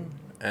slowed down,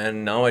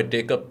 and now I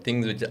take up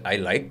things which I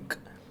like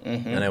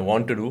and I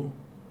want to do.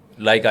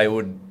 Like I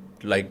would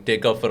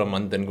take off for a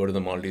month and go to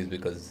the Maldives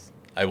because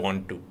I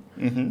want to.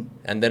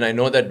 And then I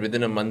know that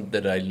within a month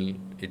that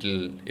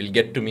it'll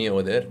get to me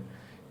over there.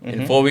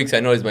 In 4 weeks,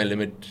 I know is my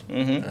limit.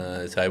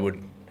 So I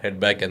would head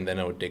back, and then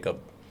I would take up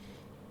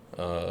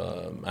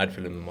ad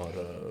film or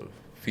a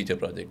feature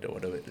project or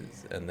whatever it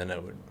is, and then I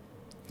would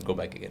go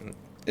back again.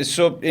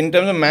 So in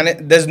terms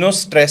of there's no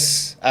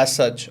stress as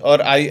such, or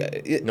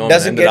No,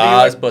 does man, it the get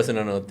last you? person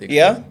on earth. takes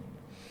Yeah.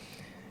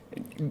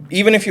 it.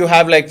 Even if you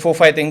have like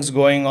 4-5 things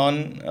going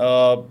on,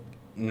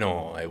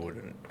 No, I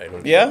wouldn't. I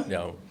don't. Yeah?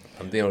 Yeah.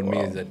 Something about me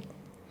is that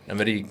I'm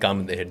very calm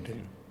in the head.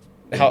 And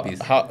very how,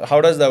 peace.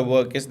 how does that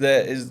work? Is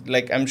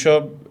like I'm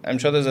sure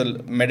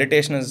there's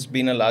meditation has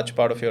been a large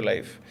part of your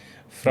life.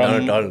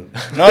 Not at all.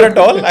 Not at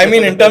all. I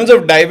mean, in terms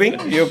of diving,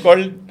 you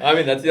called. I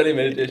mean, that's the only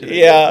meditation.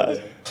 Yeah.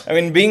 I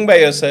mean, being by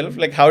yourself,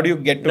 like how do you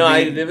get to No,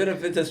 be? even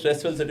if it's a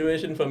stressful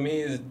situation for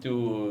me, is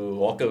to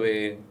walk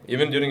away.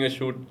 Even during a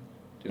shoot,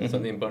 if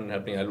something important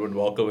happening, I would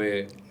walk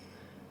away,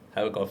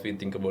 have a coffee,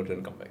 think about it,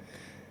 and come back.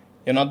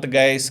 You're not the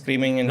guy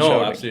screaming and No,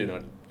 shouting. absolutely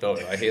not. No,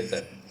 I hate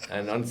that.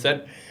 And on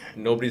set,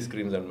 nobody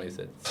screams on my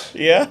sets.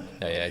 Yeah.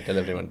 I tell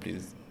everyone,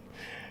 please.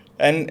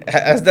 And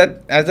has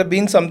that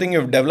been something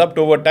you've developed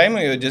over time,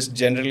 or you're just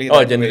generally? Oh,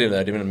 that generally way?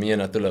 that. Even me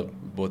and Atul are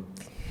both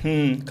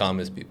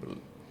calmest people.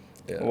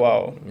 Yeah.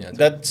 Wow, Yeah,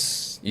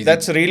 that's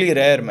easy. really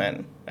rare,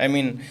 man. I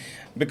mean,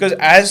 because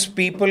as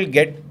people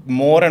get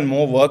more and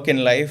more work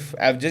in life,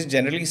 I've just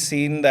generally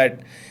seen that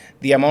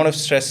the amount of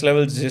stress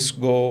levels just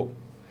go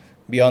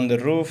beyond the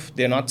roof.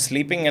 They're not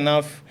sleeping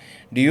enough.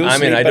 Do you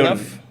sleep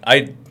enough?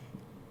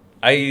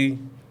 I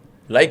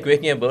like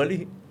waking up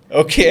early,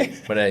 Okay.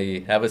 but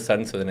I have a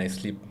son, so then I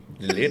sleep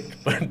late.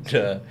 But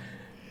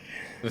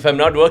if I'm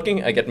not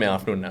working, I get my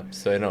afternoon naps.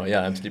 So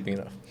I'm sleeping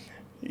enough.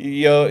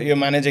 You're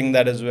managing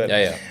that as well.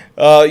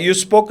 Yeah. You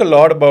spoke a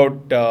lot about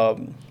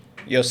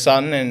your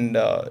son and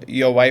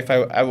your wife.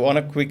 I want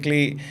to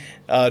quickly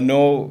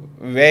know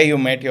where you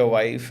met your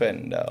wife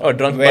and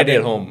Drunk where party did-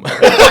 at home.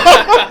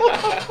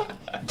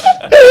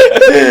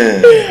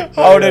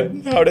 how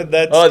did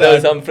that Oh, start? there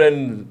was some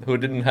friend who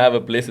didn't have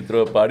a place to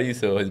throw a party,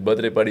 so his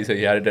birthday party, so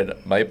he had it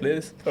at my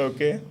place.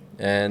 Okay.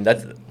 And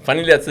that's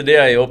the day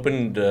I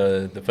opened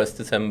the first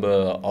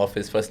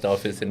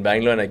office in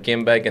Bangalore, and I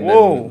came back, and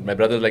Whoa. then my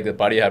brother was like, the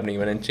party happening,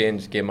 went and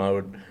changed, came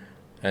out,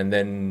 and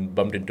then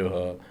bumped into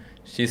her.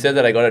 She said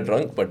that I got her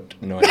drunk, but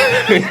no, I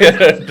didn't get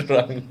her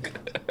drunk.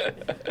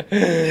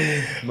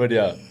 But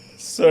yeah.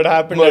 So it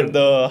happened at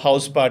the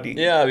house party.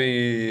 Yeah,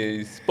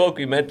 we spoke,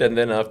 we met, and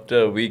then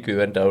after a week we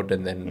went out,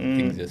 and then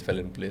things just fell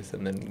in place.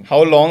 And then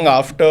How long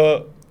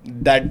after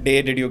that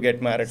day did you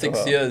get married to her?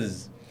 6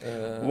 years.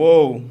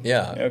 Whoa.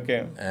 Yeah.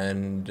 Okay.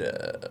 And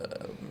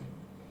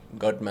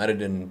got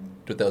married in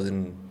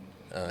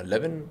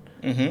 2011.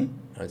 Mm-hmm.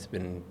 Now it's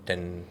been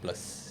 10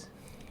 plus.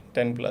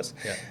 10 plus.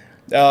 Yeah.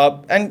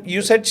 And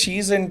you said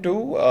she's into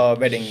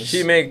weddings.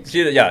 She's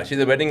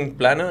a wedding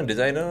planner,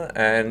 designer,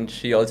 and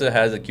she also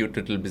has a cute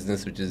little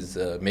business which is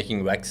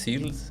making wax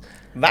seals.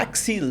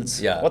 Wax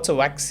seals? Yeah. What's a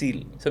wax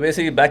seal? So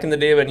basically, back in the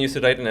day when you used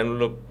to write an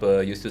envelope,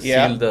 used to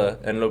Yeah. seal the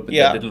envelope with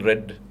Yeah. that little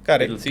red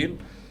Correct. little seal.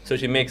 So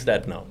she makes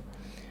that now,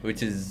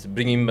 which is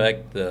bringing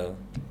back the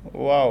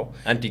Wow.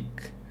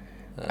 antique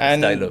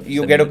And style of.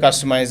 you get to sentiment.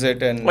 customize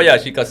it and... Oh yeah,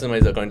 she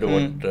customizes according to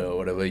Mm.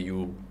 whatever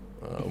you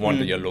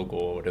want, your logo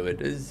or whatever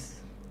it is,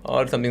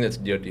 or something that's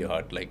dear to your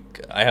heart.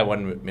 Like I have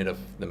one made of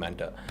the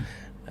manta,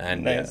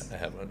 and Nice. I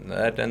have one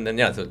that, and then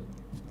so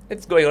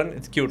it's going on.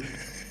 It's cute,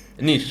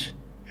 niche.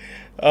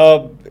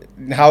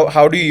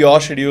 How do your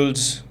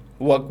schedules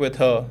work with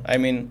her? I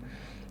mean,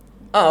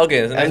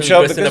 Okay. So I'm nice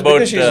sure question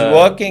because she's about,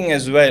 working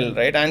as well,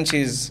 right? And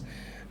she's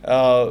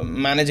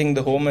managing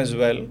the home as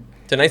well.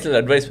 It's a nice little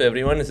advice for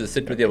everyone is to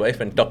sit with your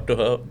wife and talk to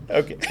her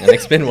Okay. and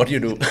explain what you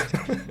do.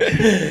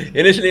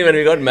 Initially, when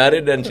we got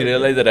married and she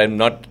realized that I'm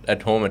not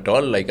at home at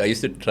all, like I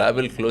used to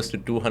travel close to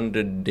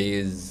 200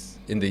 days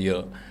in the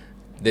year.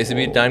 There used to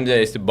be times I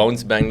used to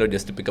bounce Bangalore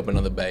just to pick up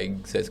another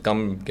bag. Says,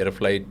 come, get a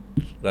flight,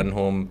 run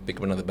home, pick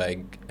up another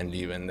bag and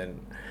leave. And then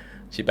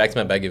she packs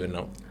my bag even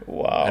now.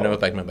 Wow. I never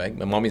packed my bag.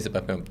 My mom used to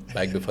pack my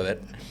bag before that.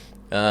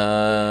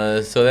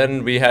 So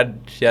then we had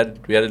a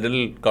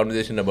little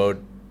conversation about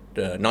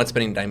not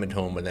spending time at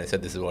home, and I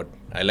said this is what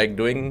I like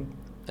doing,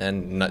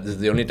 and this is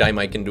the only time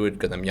I can do it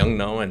because I'm young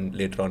now, and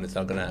later on it's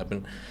not going to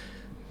happen.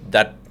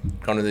 That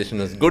conversation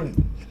was good.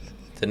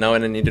 So now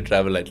when I need to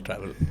travel, I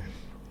travel.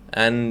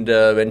 And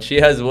when she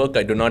has work,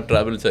 I do not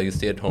travel, so I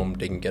stay at home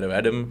taking care of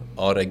Adam,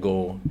 or I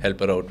go help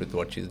her out with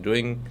what she's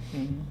doing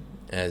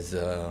as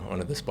one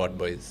of the spot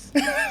boys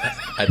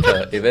at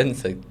her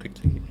events. I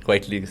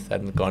quietly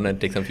stand in the corner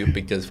and take some few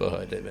pictures for her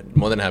at the event.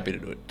 More than happy to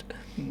do it.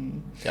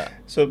 Yeah.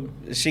 So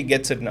she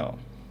gets it now.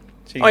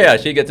 She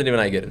gets it even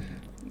I get it.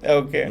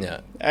 Okay.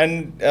 Yeah.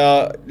 And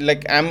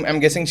like I'm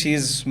guessing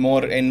she's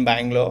more in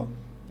Bangalore.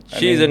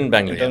 She's in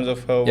Bangalore, in terms yeah.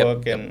 of her Yep,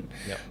 work yep, and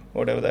yep.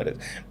 whatever that is.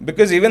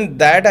 Because even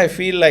that I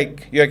feel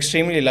like you're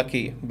extremely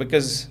lucky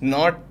because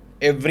not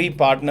every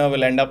partner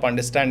will end up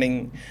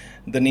understanding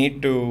the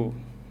need to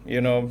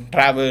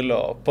travel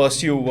or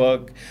pursue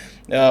work.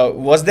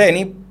 Was there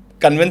any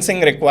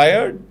convincing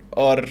required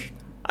or?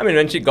 I mean,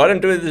 when she got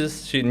into it,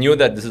 she knew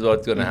that this is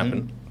what's going to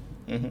happen.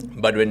 Mm-hmm.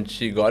 But when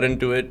she got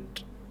into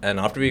it, and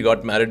after we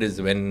got married,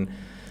 is when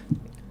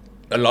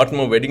a lot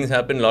more weddings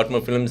happened, a lot more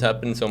films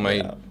happened. So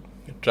my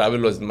travel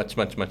was much,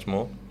 much, much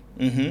more,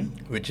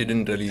 which she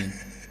didn't really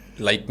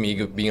like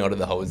me being out of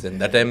the house.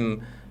 And that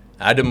time,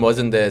 Adam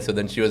wasn't there, so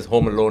then she was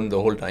home alone the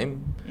whole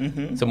time.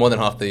 So more than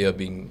half the year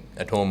being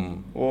at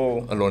home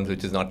alone,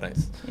 which is not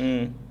nice.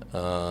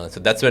 So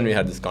that's when we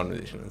had this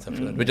conversation and stuff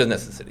like that, which was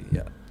necessary.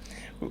 Yeah.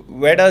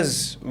 Where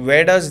does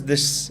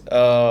this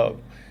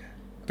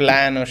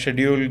plan or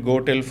schedule go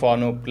till for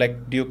Anup?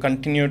 Like, do you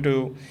continue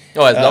to?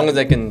 Oh, as long as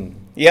I can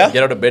Yeah?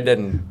 get out of bed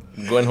and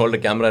go and hold a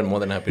camera, I'm more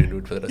than happy to do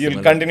it for the rest of my You'll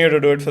life. continue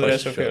to do it for the For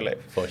rest of your sure,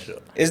 life. For sure.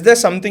 Is there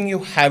something you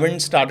haven't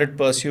started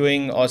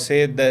pursuing, or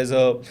say there's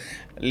a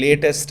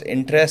latest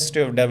interest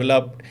you have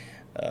developed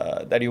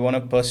that you want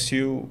to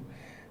pursue?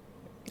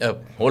 A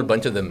whole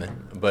bunch of them,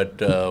 man.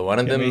 But one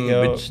of Here we them,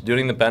 go. which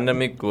during the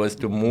pandemic was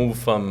to move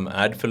from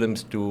ad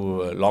films to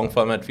long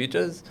format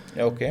features.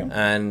 Okay.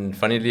 And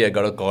funnily, I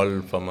got a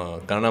call from a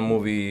Kannada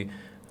movie,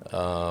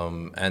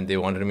 and they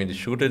wanted me to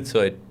shoot it.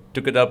 So I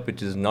took it up,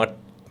 which is not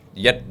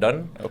yet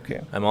done.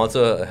 Okay. I'm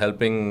also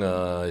helping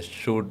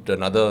shoot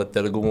another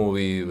Telugu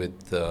movie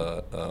with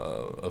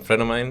a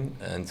friend of mine.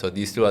 And so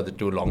these two are the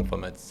two long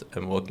formats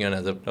I'm working on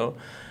as of now.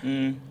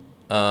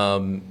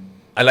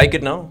 I like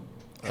it now.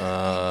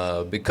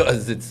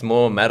 Because it's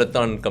more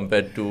marathon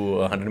compared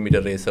to a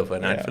 100-meter race of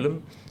an ad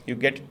film. You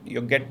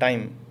get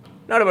time.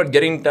 Not about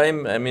getting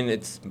time. I mean,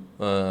 it's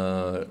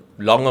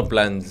longer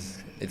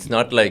plans. It's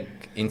not like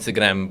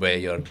Instagram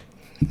where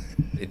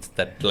it's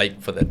that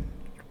like for that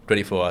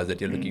 24 hours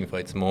that you're looking for.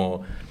 It's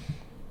more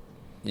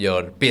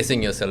you're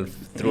pacing yourself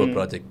through a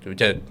project,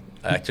 which I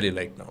actually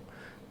like now.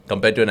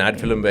 Compared to an ad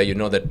film where you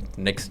know that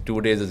next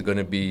 2 days is going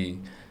to be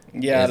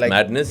like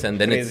madness, and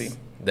then crazy.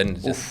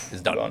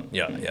 it's done. Gone.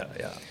 Yeah.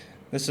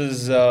 This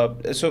is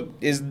so.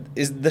 Is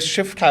the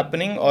shift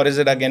happening, or is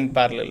it again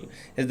parallel?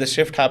 Is the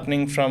shift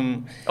happening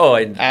from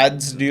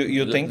ads? Do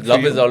you think?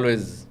 Love is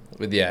always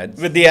with the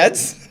ads. With the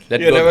ads?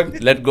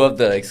 Let go of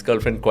the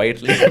ex-girlfriend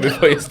quietly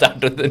before you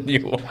start with the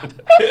new one.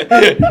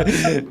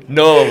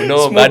 no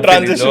Smooth bad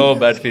transition. feelings. No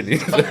bad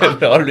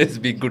feelings. Always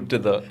be good to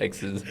the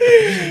exes.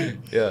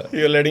 Yeah.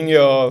 You're letting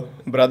your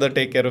brother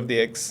take care of the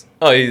ex.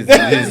 Oh, he's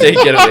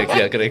taking care of the ex.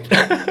 Yeah, correct.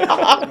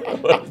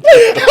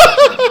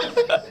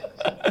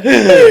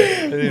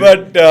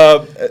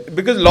 But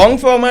because long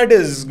format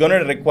is going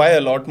to require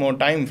a lot more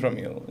time from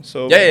you.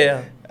 So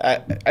Yeah.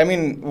 I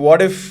mean,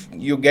 what if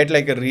you get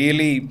like a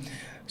really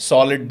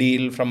solid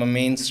deal from a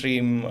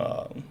mainstream,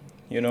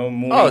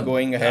 movie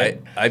going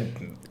ahead? I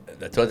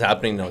that's what's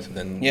happening now. So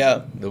then,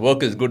 Yeah. the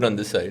work is good on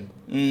this side,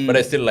 but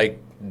I still like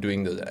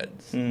doing those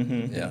ads.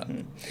 Yeah.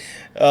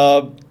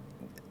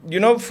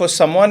 For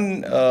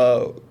someone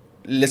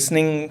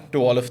listening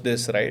to all of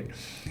this, right,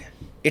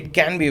 it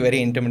can be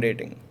very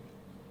intimidating.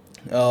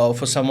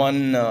 For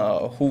someone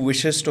who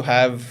wishes to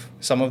have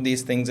some of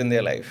these things in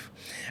their life.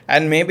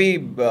 And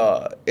maybe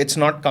it's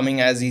not coming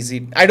as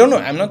easy. I don't know.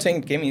 I'm not saying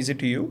it came easy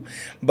to you,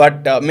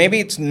 but maybe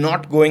it's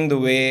not going the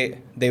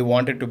way they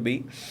want it to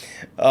be.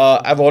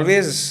 I've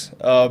always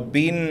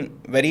been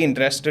very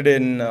interested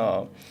in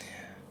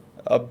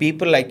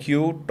people like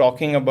you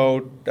talking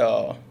about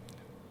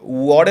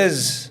what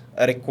is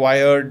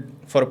required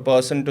for a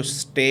person to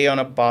stay on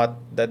a path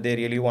that they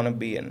really want to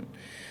be in.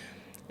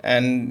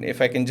 And if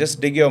I can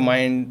just dig your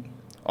mind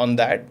on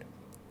that,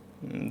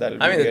 that'll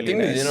be really the thing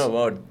nice. is,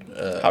 about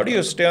How do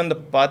you stay on the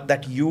path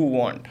that you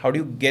want? How do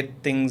you get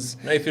things?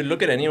 now, if you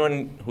look at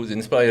anyone who's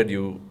inspired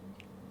you,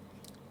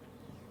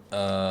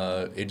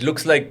 it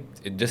looks like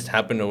it just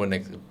happened over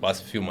the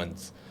past few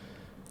months.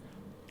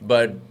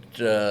 But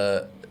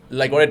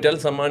like what I tell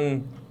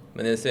someone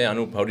when they say,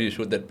 Anup, how do you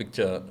shoot that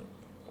picture?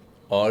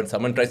 Or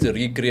someone tries to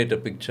recreate a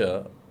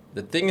picture.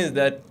 The thing is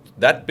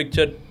that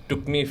picture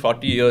took me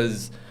 40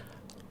 years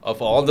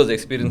of all those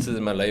experiences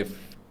in my life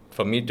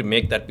for me to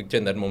make that picture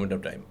in that moment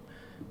of time.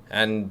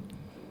 And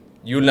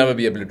you'll never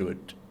be able to do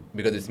it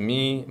because it's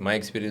me, my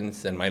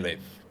experience, and my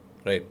life,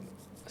 right?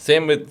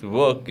 Same with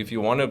work. If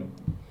you want to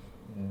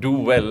do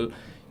well,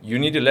 you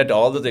need to let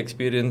all those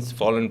experience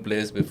fall in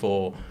place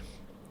before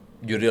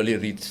you really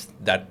reach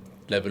that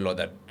level or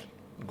that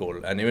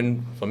goal. And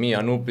even for me,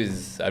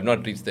 Anup I've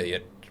not reached there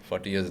yet.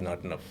 40 years is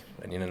not enough.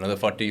 And in another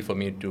 40 for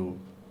me to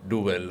do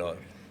well or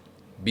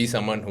be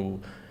someone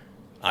who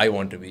I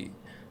want to be.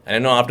 And I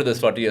know after this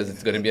 40 years,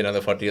 it's going to be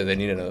another 40 years. I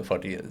need another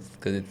 40 years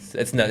because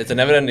it's a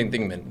never-ending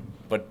thing, man.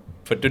 But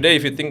for today,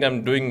 if you think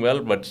I'm doing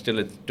well, but still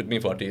it took me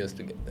 40 years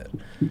to get there.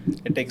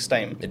 It takes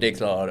time. It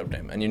takes a lot of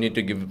time, and you need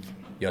to give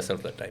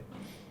yourself that time.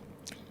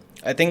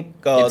 I think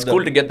It's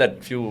cool to get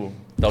that few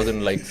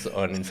thousand likes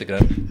on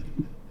Instagram.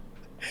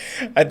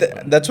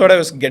 That's what I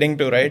was getting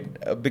to, right?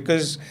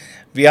 Because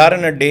we are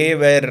in a day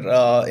where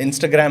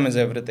Instagram is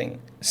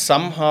everything.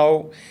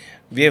 Somehow,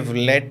 we have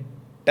let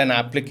an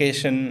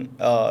application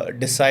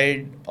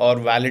decide or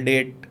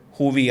validate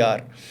who we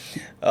are.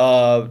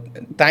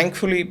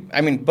 Thankfully,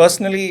 I mean,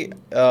 personally,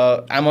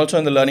 I'm also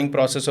in the learning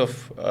process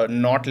of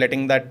not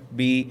letting that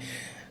be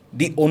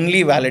the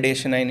only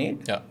validation I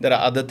need. Yeah. There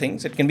are other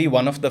things. It can be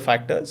one of the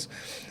factors.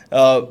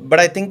 But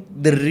I think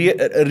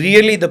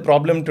really the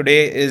problem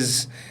today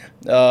is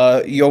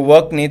your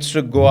work needs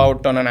to go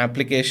out on an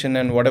application,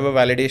 and whatever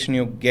validation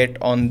you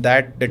get on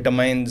that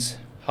determines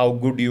how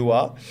good you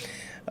are.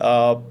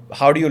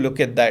 How do you look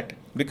at that?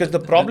 Because the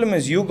problem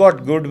is you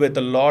got good with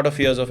a lot of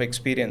years of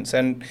experience,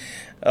 and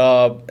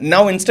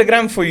now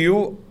Instagram for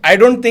you, I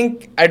don't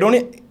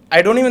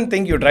even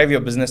think you drive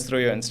your business through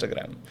your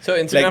Instagram. So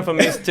Instagram for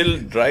me still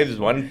drives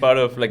one part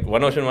of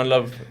One Ocean, One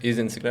Love is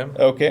Instagram.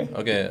 Okay.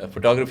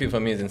 Photography for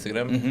me is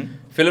Instagram. Mm-hmm.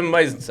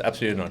 Film-wise,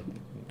 absolutely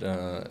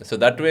not. So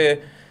that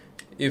way,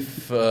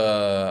 if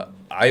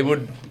I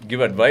would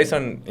give advice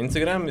on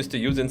Instagram, is to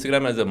use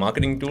Instagram as a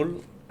marketing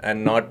tool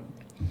and not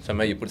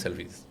somewhere you put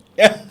selfies.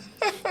 Yeah.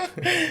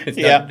 It's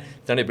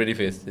not a pretty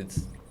face.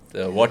 It's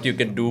what you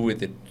can do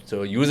with it.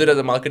 So use it as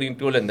a marketing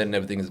tool, and then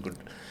everything is good.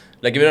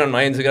 Like even on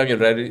my Instagram, you'll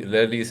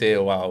rarely say,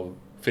 wow,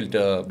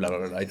 filter, blah,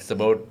 blah, blah. It's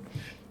about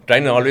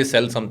trying to always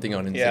sell something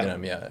on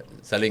Instagram. Yeah.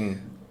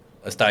 Selling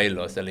a style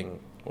or selling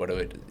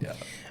whatever it is. Yeah.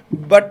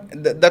 But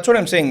that's what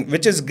I'm saying,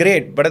 which is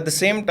great. But at the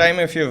same time,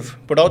 if you've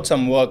put out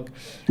some work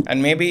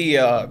and maybe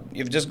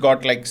you've just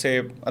got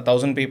say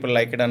 1,000 people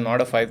like it and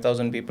not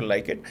 5,000 people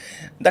like it,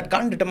 that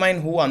can't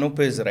determine who Anup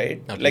is,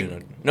 right? Absolutely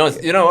not. No,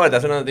 you know what?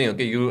 That's another thing.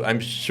 Okay, I'm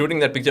shooting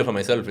that picture for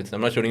myself. I'm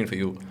not shooting it for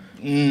you.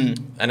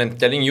 And I'm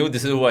telling you,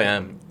 this is who I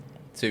am.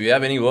 So if you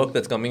have any work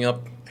that's coming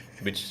up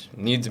which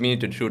needs me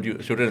to shoot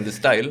it in this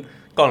style,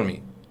 call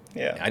me.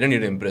 Yeah. I don't need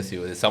to impress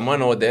you. There's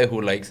someone over there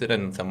who likes it,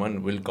 and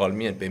someone will call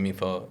me and pay me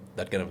for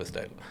that kind of a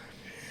style.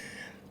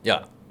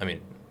 Yeah, I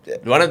mean,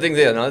 one of the things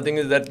there. Another thing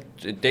is that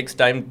it takes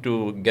time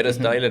to get a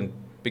style and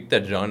pick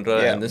that genre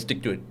and then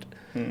stick to it.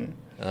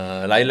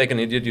 I, like an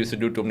idiot, used to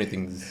do too many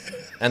things.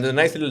 And there's a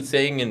nice little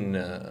saying in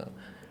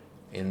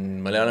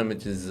Malayalam,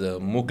 which is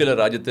Mukila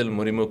Rajatil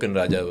Murimukan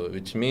Raja,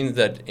 which means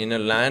that in a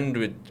land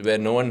where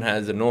no one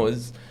has a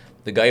nose,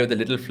 the guy with the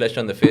little flesh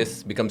on the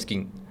face becomes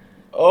king.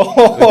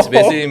 Oh. which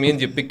basically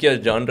means you pick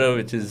your genre,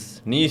 which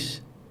is niche.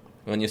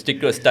 When you stick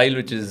to a style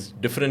which is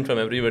different from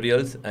everybody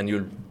else, and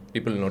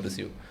people will notice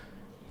you.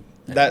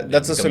 And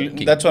That's you become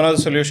king. that's one of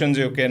the solutions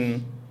you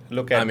can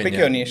look at. I mean, Pick yeah.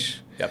 your niche.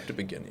 You have to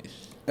pick your niche.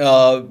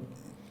 Uh,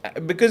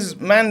 because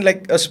man,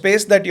 like a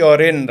space that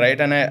you're in, right?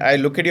 And I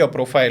look at your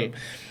profile,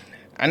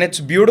 and it's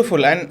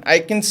beautiful, and I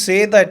can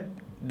say that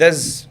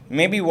there's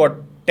maybe what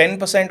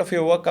 10% of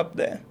your work up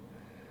there.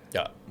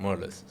 Yeah, more or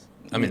less.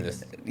 I mean,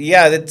 this.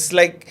 Yeah, it's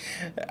like,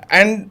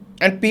 and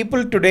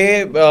people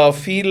today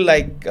feel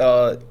like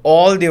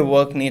all their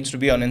work needs to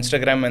be on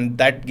Instagram, and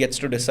that gets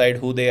to decide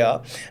who they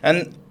are.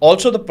 And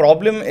also the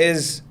problem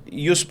is,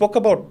 you spoke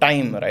about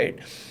time, right?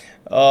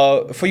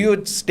 For you,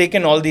 it's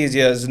taken all these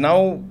years.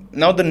 Now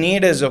the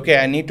need is, okay,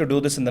 I need to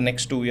do this in the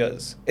next 2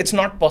 years. It's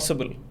not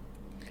possible.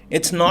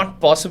 It's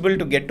not possible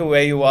to get to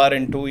where you are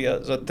in 2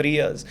 years or 3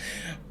 years.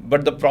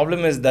 But the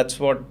problem is, that's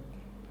what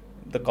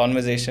the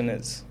conversation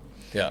is.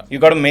 Yeah. You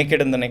got to make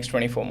it in the next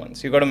 24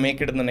 months. You got to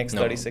make it in the next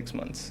No. 36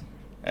 months.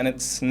 And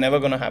it's never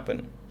going to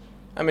happen.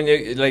 I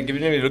mean, like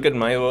even if you look at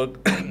my work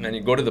and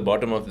you go to the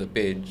bottom of the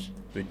page,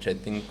 which I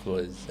think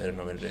was, I don't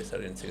know when I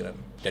started Instagram,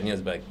 10 years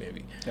back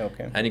maybe.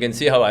 Okay. And you can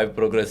see how I've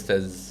progressed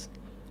as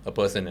a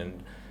person.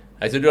 And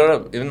I used to do a lot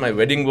of, even my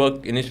wedding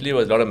work initially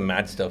was a lot of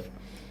mad stuff.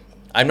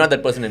 I'm not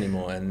that person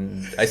anymore.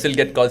 And I still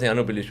get calls saying,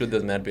 Anup, will you shoot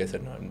this mad piece? I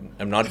said, no,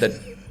 I'm not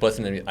that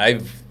person anymore.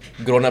 I've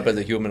grown up as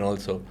a human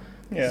also.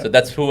 Yeah. So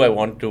that's who I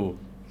want to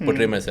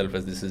portray myself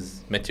as. This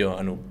is mature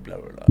Anup, blah,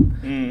 blah, blah.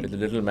 With a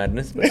little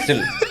madness, but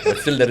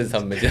still there is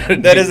some maturity.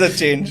 There is a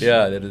change.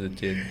 Yeah, there is a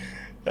change.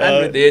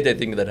 And with age, I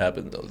think that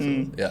happens also.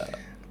 Yeah.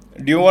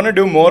 Do you want to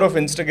do more of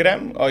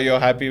Instagram, or you're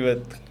happy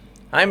with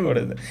what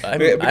is it?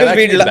 I've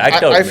actually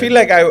backed out. I feel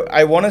like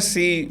I want to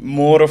see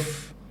more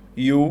of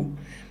you,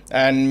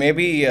 and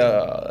maybe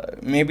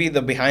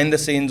the behind the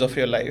scenes of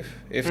your life.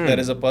 If there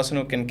is a person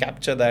who can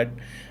capture that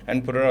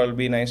and put it, it'll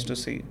be nice to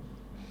see.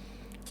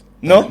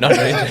 No, Not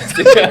very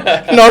interesting.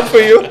 not for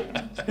you.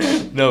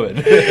 No,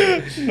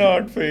 man.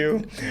 Not for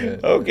you. Yeah.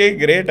 Okay,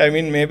 great. I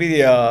mean, maybe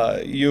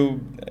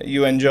you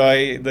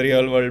enjoy the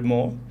real world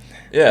more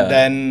Yeah.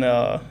 than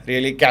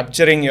really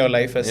capturing your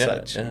life as Yeah,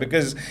 such. yeah.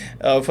 Because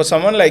for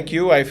someone like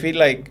you, I feel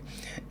like,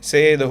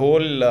 say, the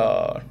whole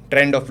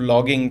trend of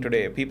vlogging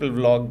today, people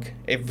vlog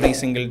every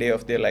single day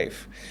of their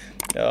life.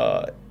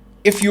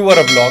 If you were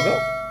a vlogger,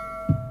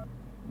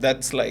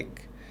 that's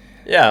like,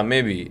 Yeah,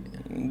 maybe.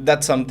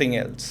 that's something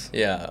else.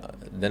 Yeah.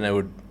 Then I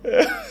would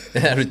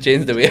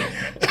change the way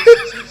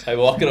I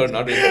walk around,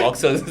 not with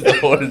boxers the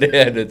whole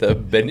day and with a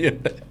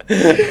banyan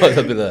or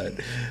something like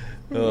that.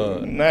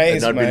 Nice,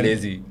 and not man. be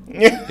lazy.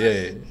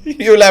 Yeah.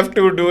 You'll have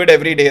to do it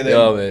every day then.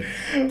 Oh,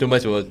 man. Too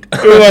much work.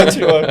 Too much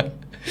work.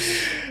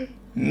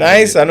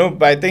 Nice,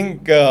 Anup. I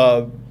think,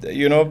 I've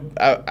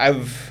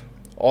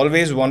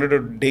always wanted to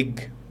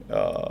dig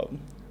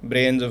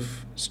brains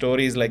of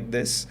stories like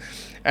this.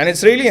 And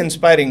it's really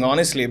inspiring,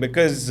 honestly,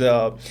 because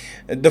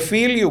the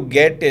feel you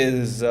get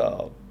is,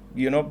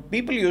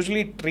 people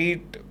usually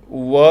treat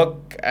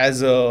work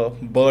as a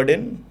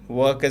burden,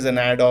 work as an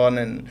add-on,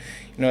 and,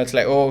 it's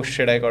like, oh,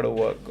 shit, I got to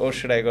work. Oh,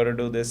 shit, I got to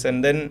do this.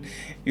 And then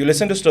you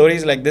listen to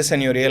stories like this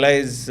and you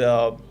realize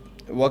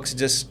work's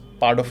just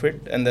part of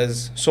it, and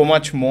there's so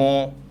much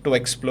more to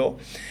explore.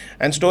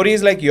 And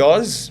stories like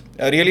yours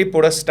really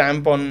put a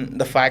stamp on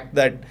the fact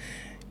that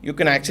you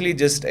can actually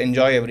just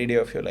enjoy every day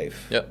of your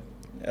life. Yeah.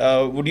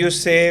 Would you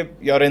say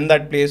you're in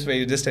that place where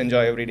you just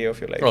enjoy every day of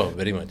your life? Oh,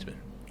 very much, man.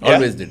 Yeah?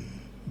 Always did.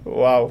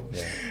 Wow.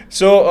 Yeah.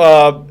 So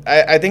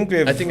I think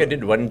I think I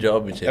did one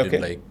job which I Okay.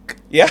 did like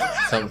Yeah.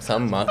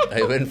 some mark.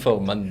 I went for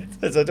a month.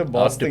 That's such a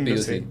boss after thing to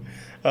PUC. say.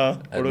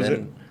 What And was it?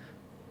 then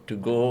to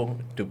go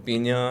to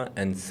Pina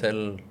and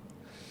sell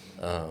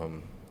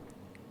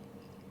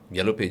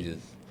yellow pages.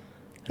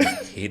 I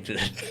hated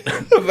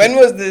it. When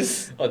was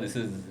this? Oh, this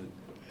is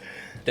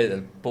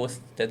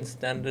post 10th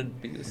standard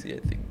PUC, I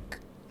think.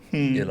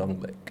 Hmm. A long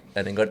back.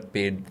 And I got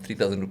paid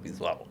 3,000 rupees.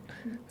 Wow.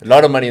 A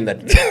lot of money in that.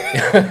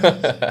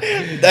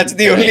 That's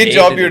the I only hated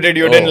job you it. did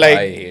you didn't like.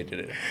 I hated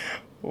it.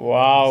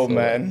 Wow, So-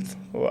 man.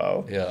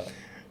 Wow. Yeah.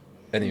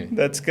 Anyway.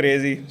 That's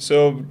crazy.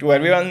 So, to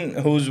everyone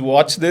who's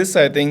watched this,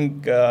 I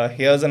think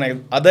here's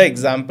other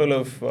example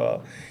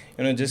of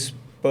just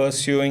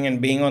pursuing and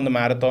being on the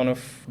marathon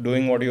of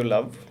doing what you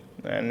love,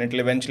 and it'll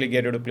eventually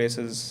get you to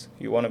places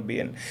you want to be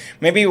in.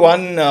 Maybe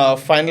one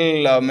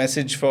final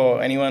message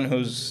for anyone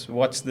who's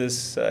watched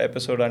this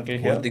episode until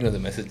here. One thing of the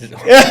message.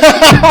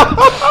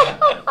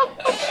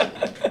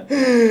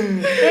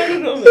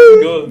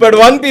 But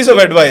one piece of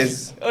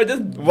advice, Oh,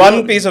 just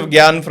one piece of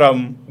gyan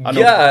from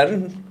Anup.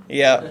 Gyan.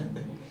 Yeah.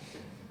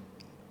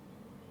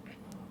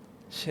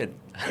 Shit.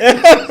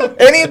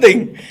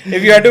 Anything.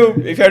 If you had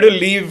to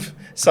leave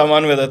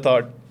someone with a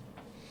thought.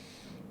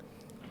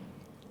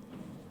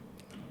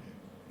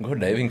 Go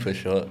diving for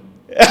sure.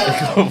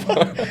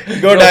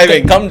 Go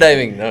diving. Come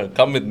diving. No,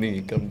 come with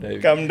me. Come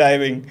diving. Come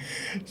diving.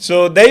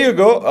 So there you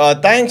go.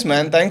 Thanks,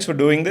 man. Thanks for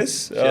doing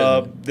this.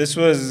 Sure. This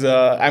was.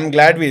 I'm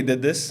glad we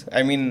did this.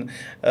 I mean,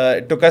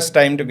 it took us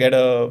time to get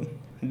a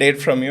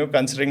date from you,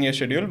 considering your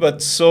schedule,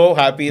 but so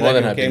happy More that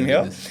than you happy came to do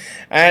here. this.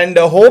 And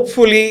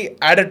hopefully,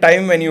 at a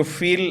time when you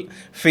feel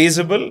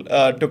feasible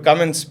to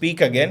come and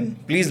speak again,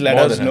 please let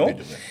More us than know.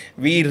 happy to.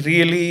 We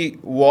really,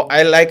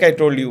 like I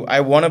told you, I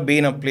want to be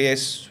in a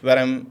place where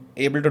I'm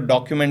able to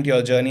document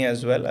your journey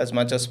as well, as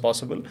much as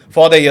possible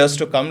for the years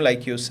to come,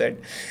 like you said.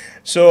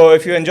 So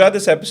if you enjoyed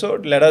this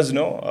episode, let us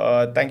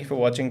know. Thank you for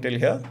watching till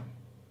here.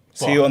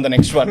 See you on the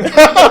next one.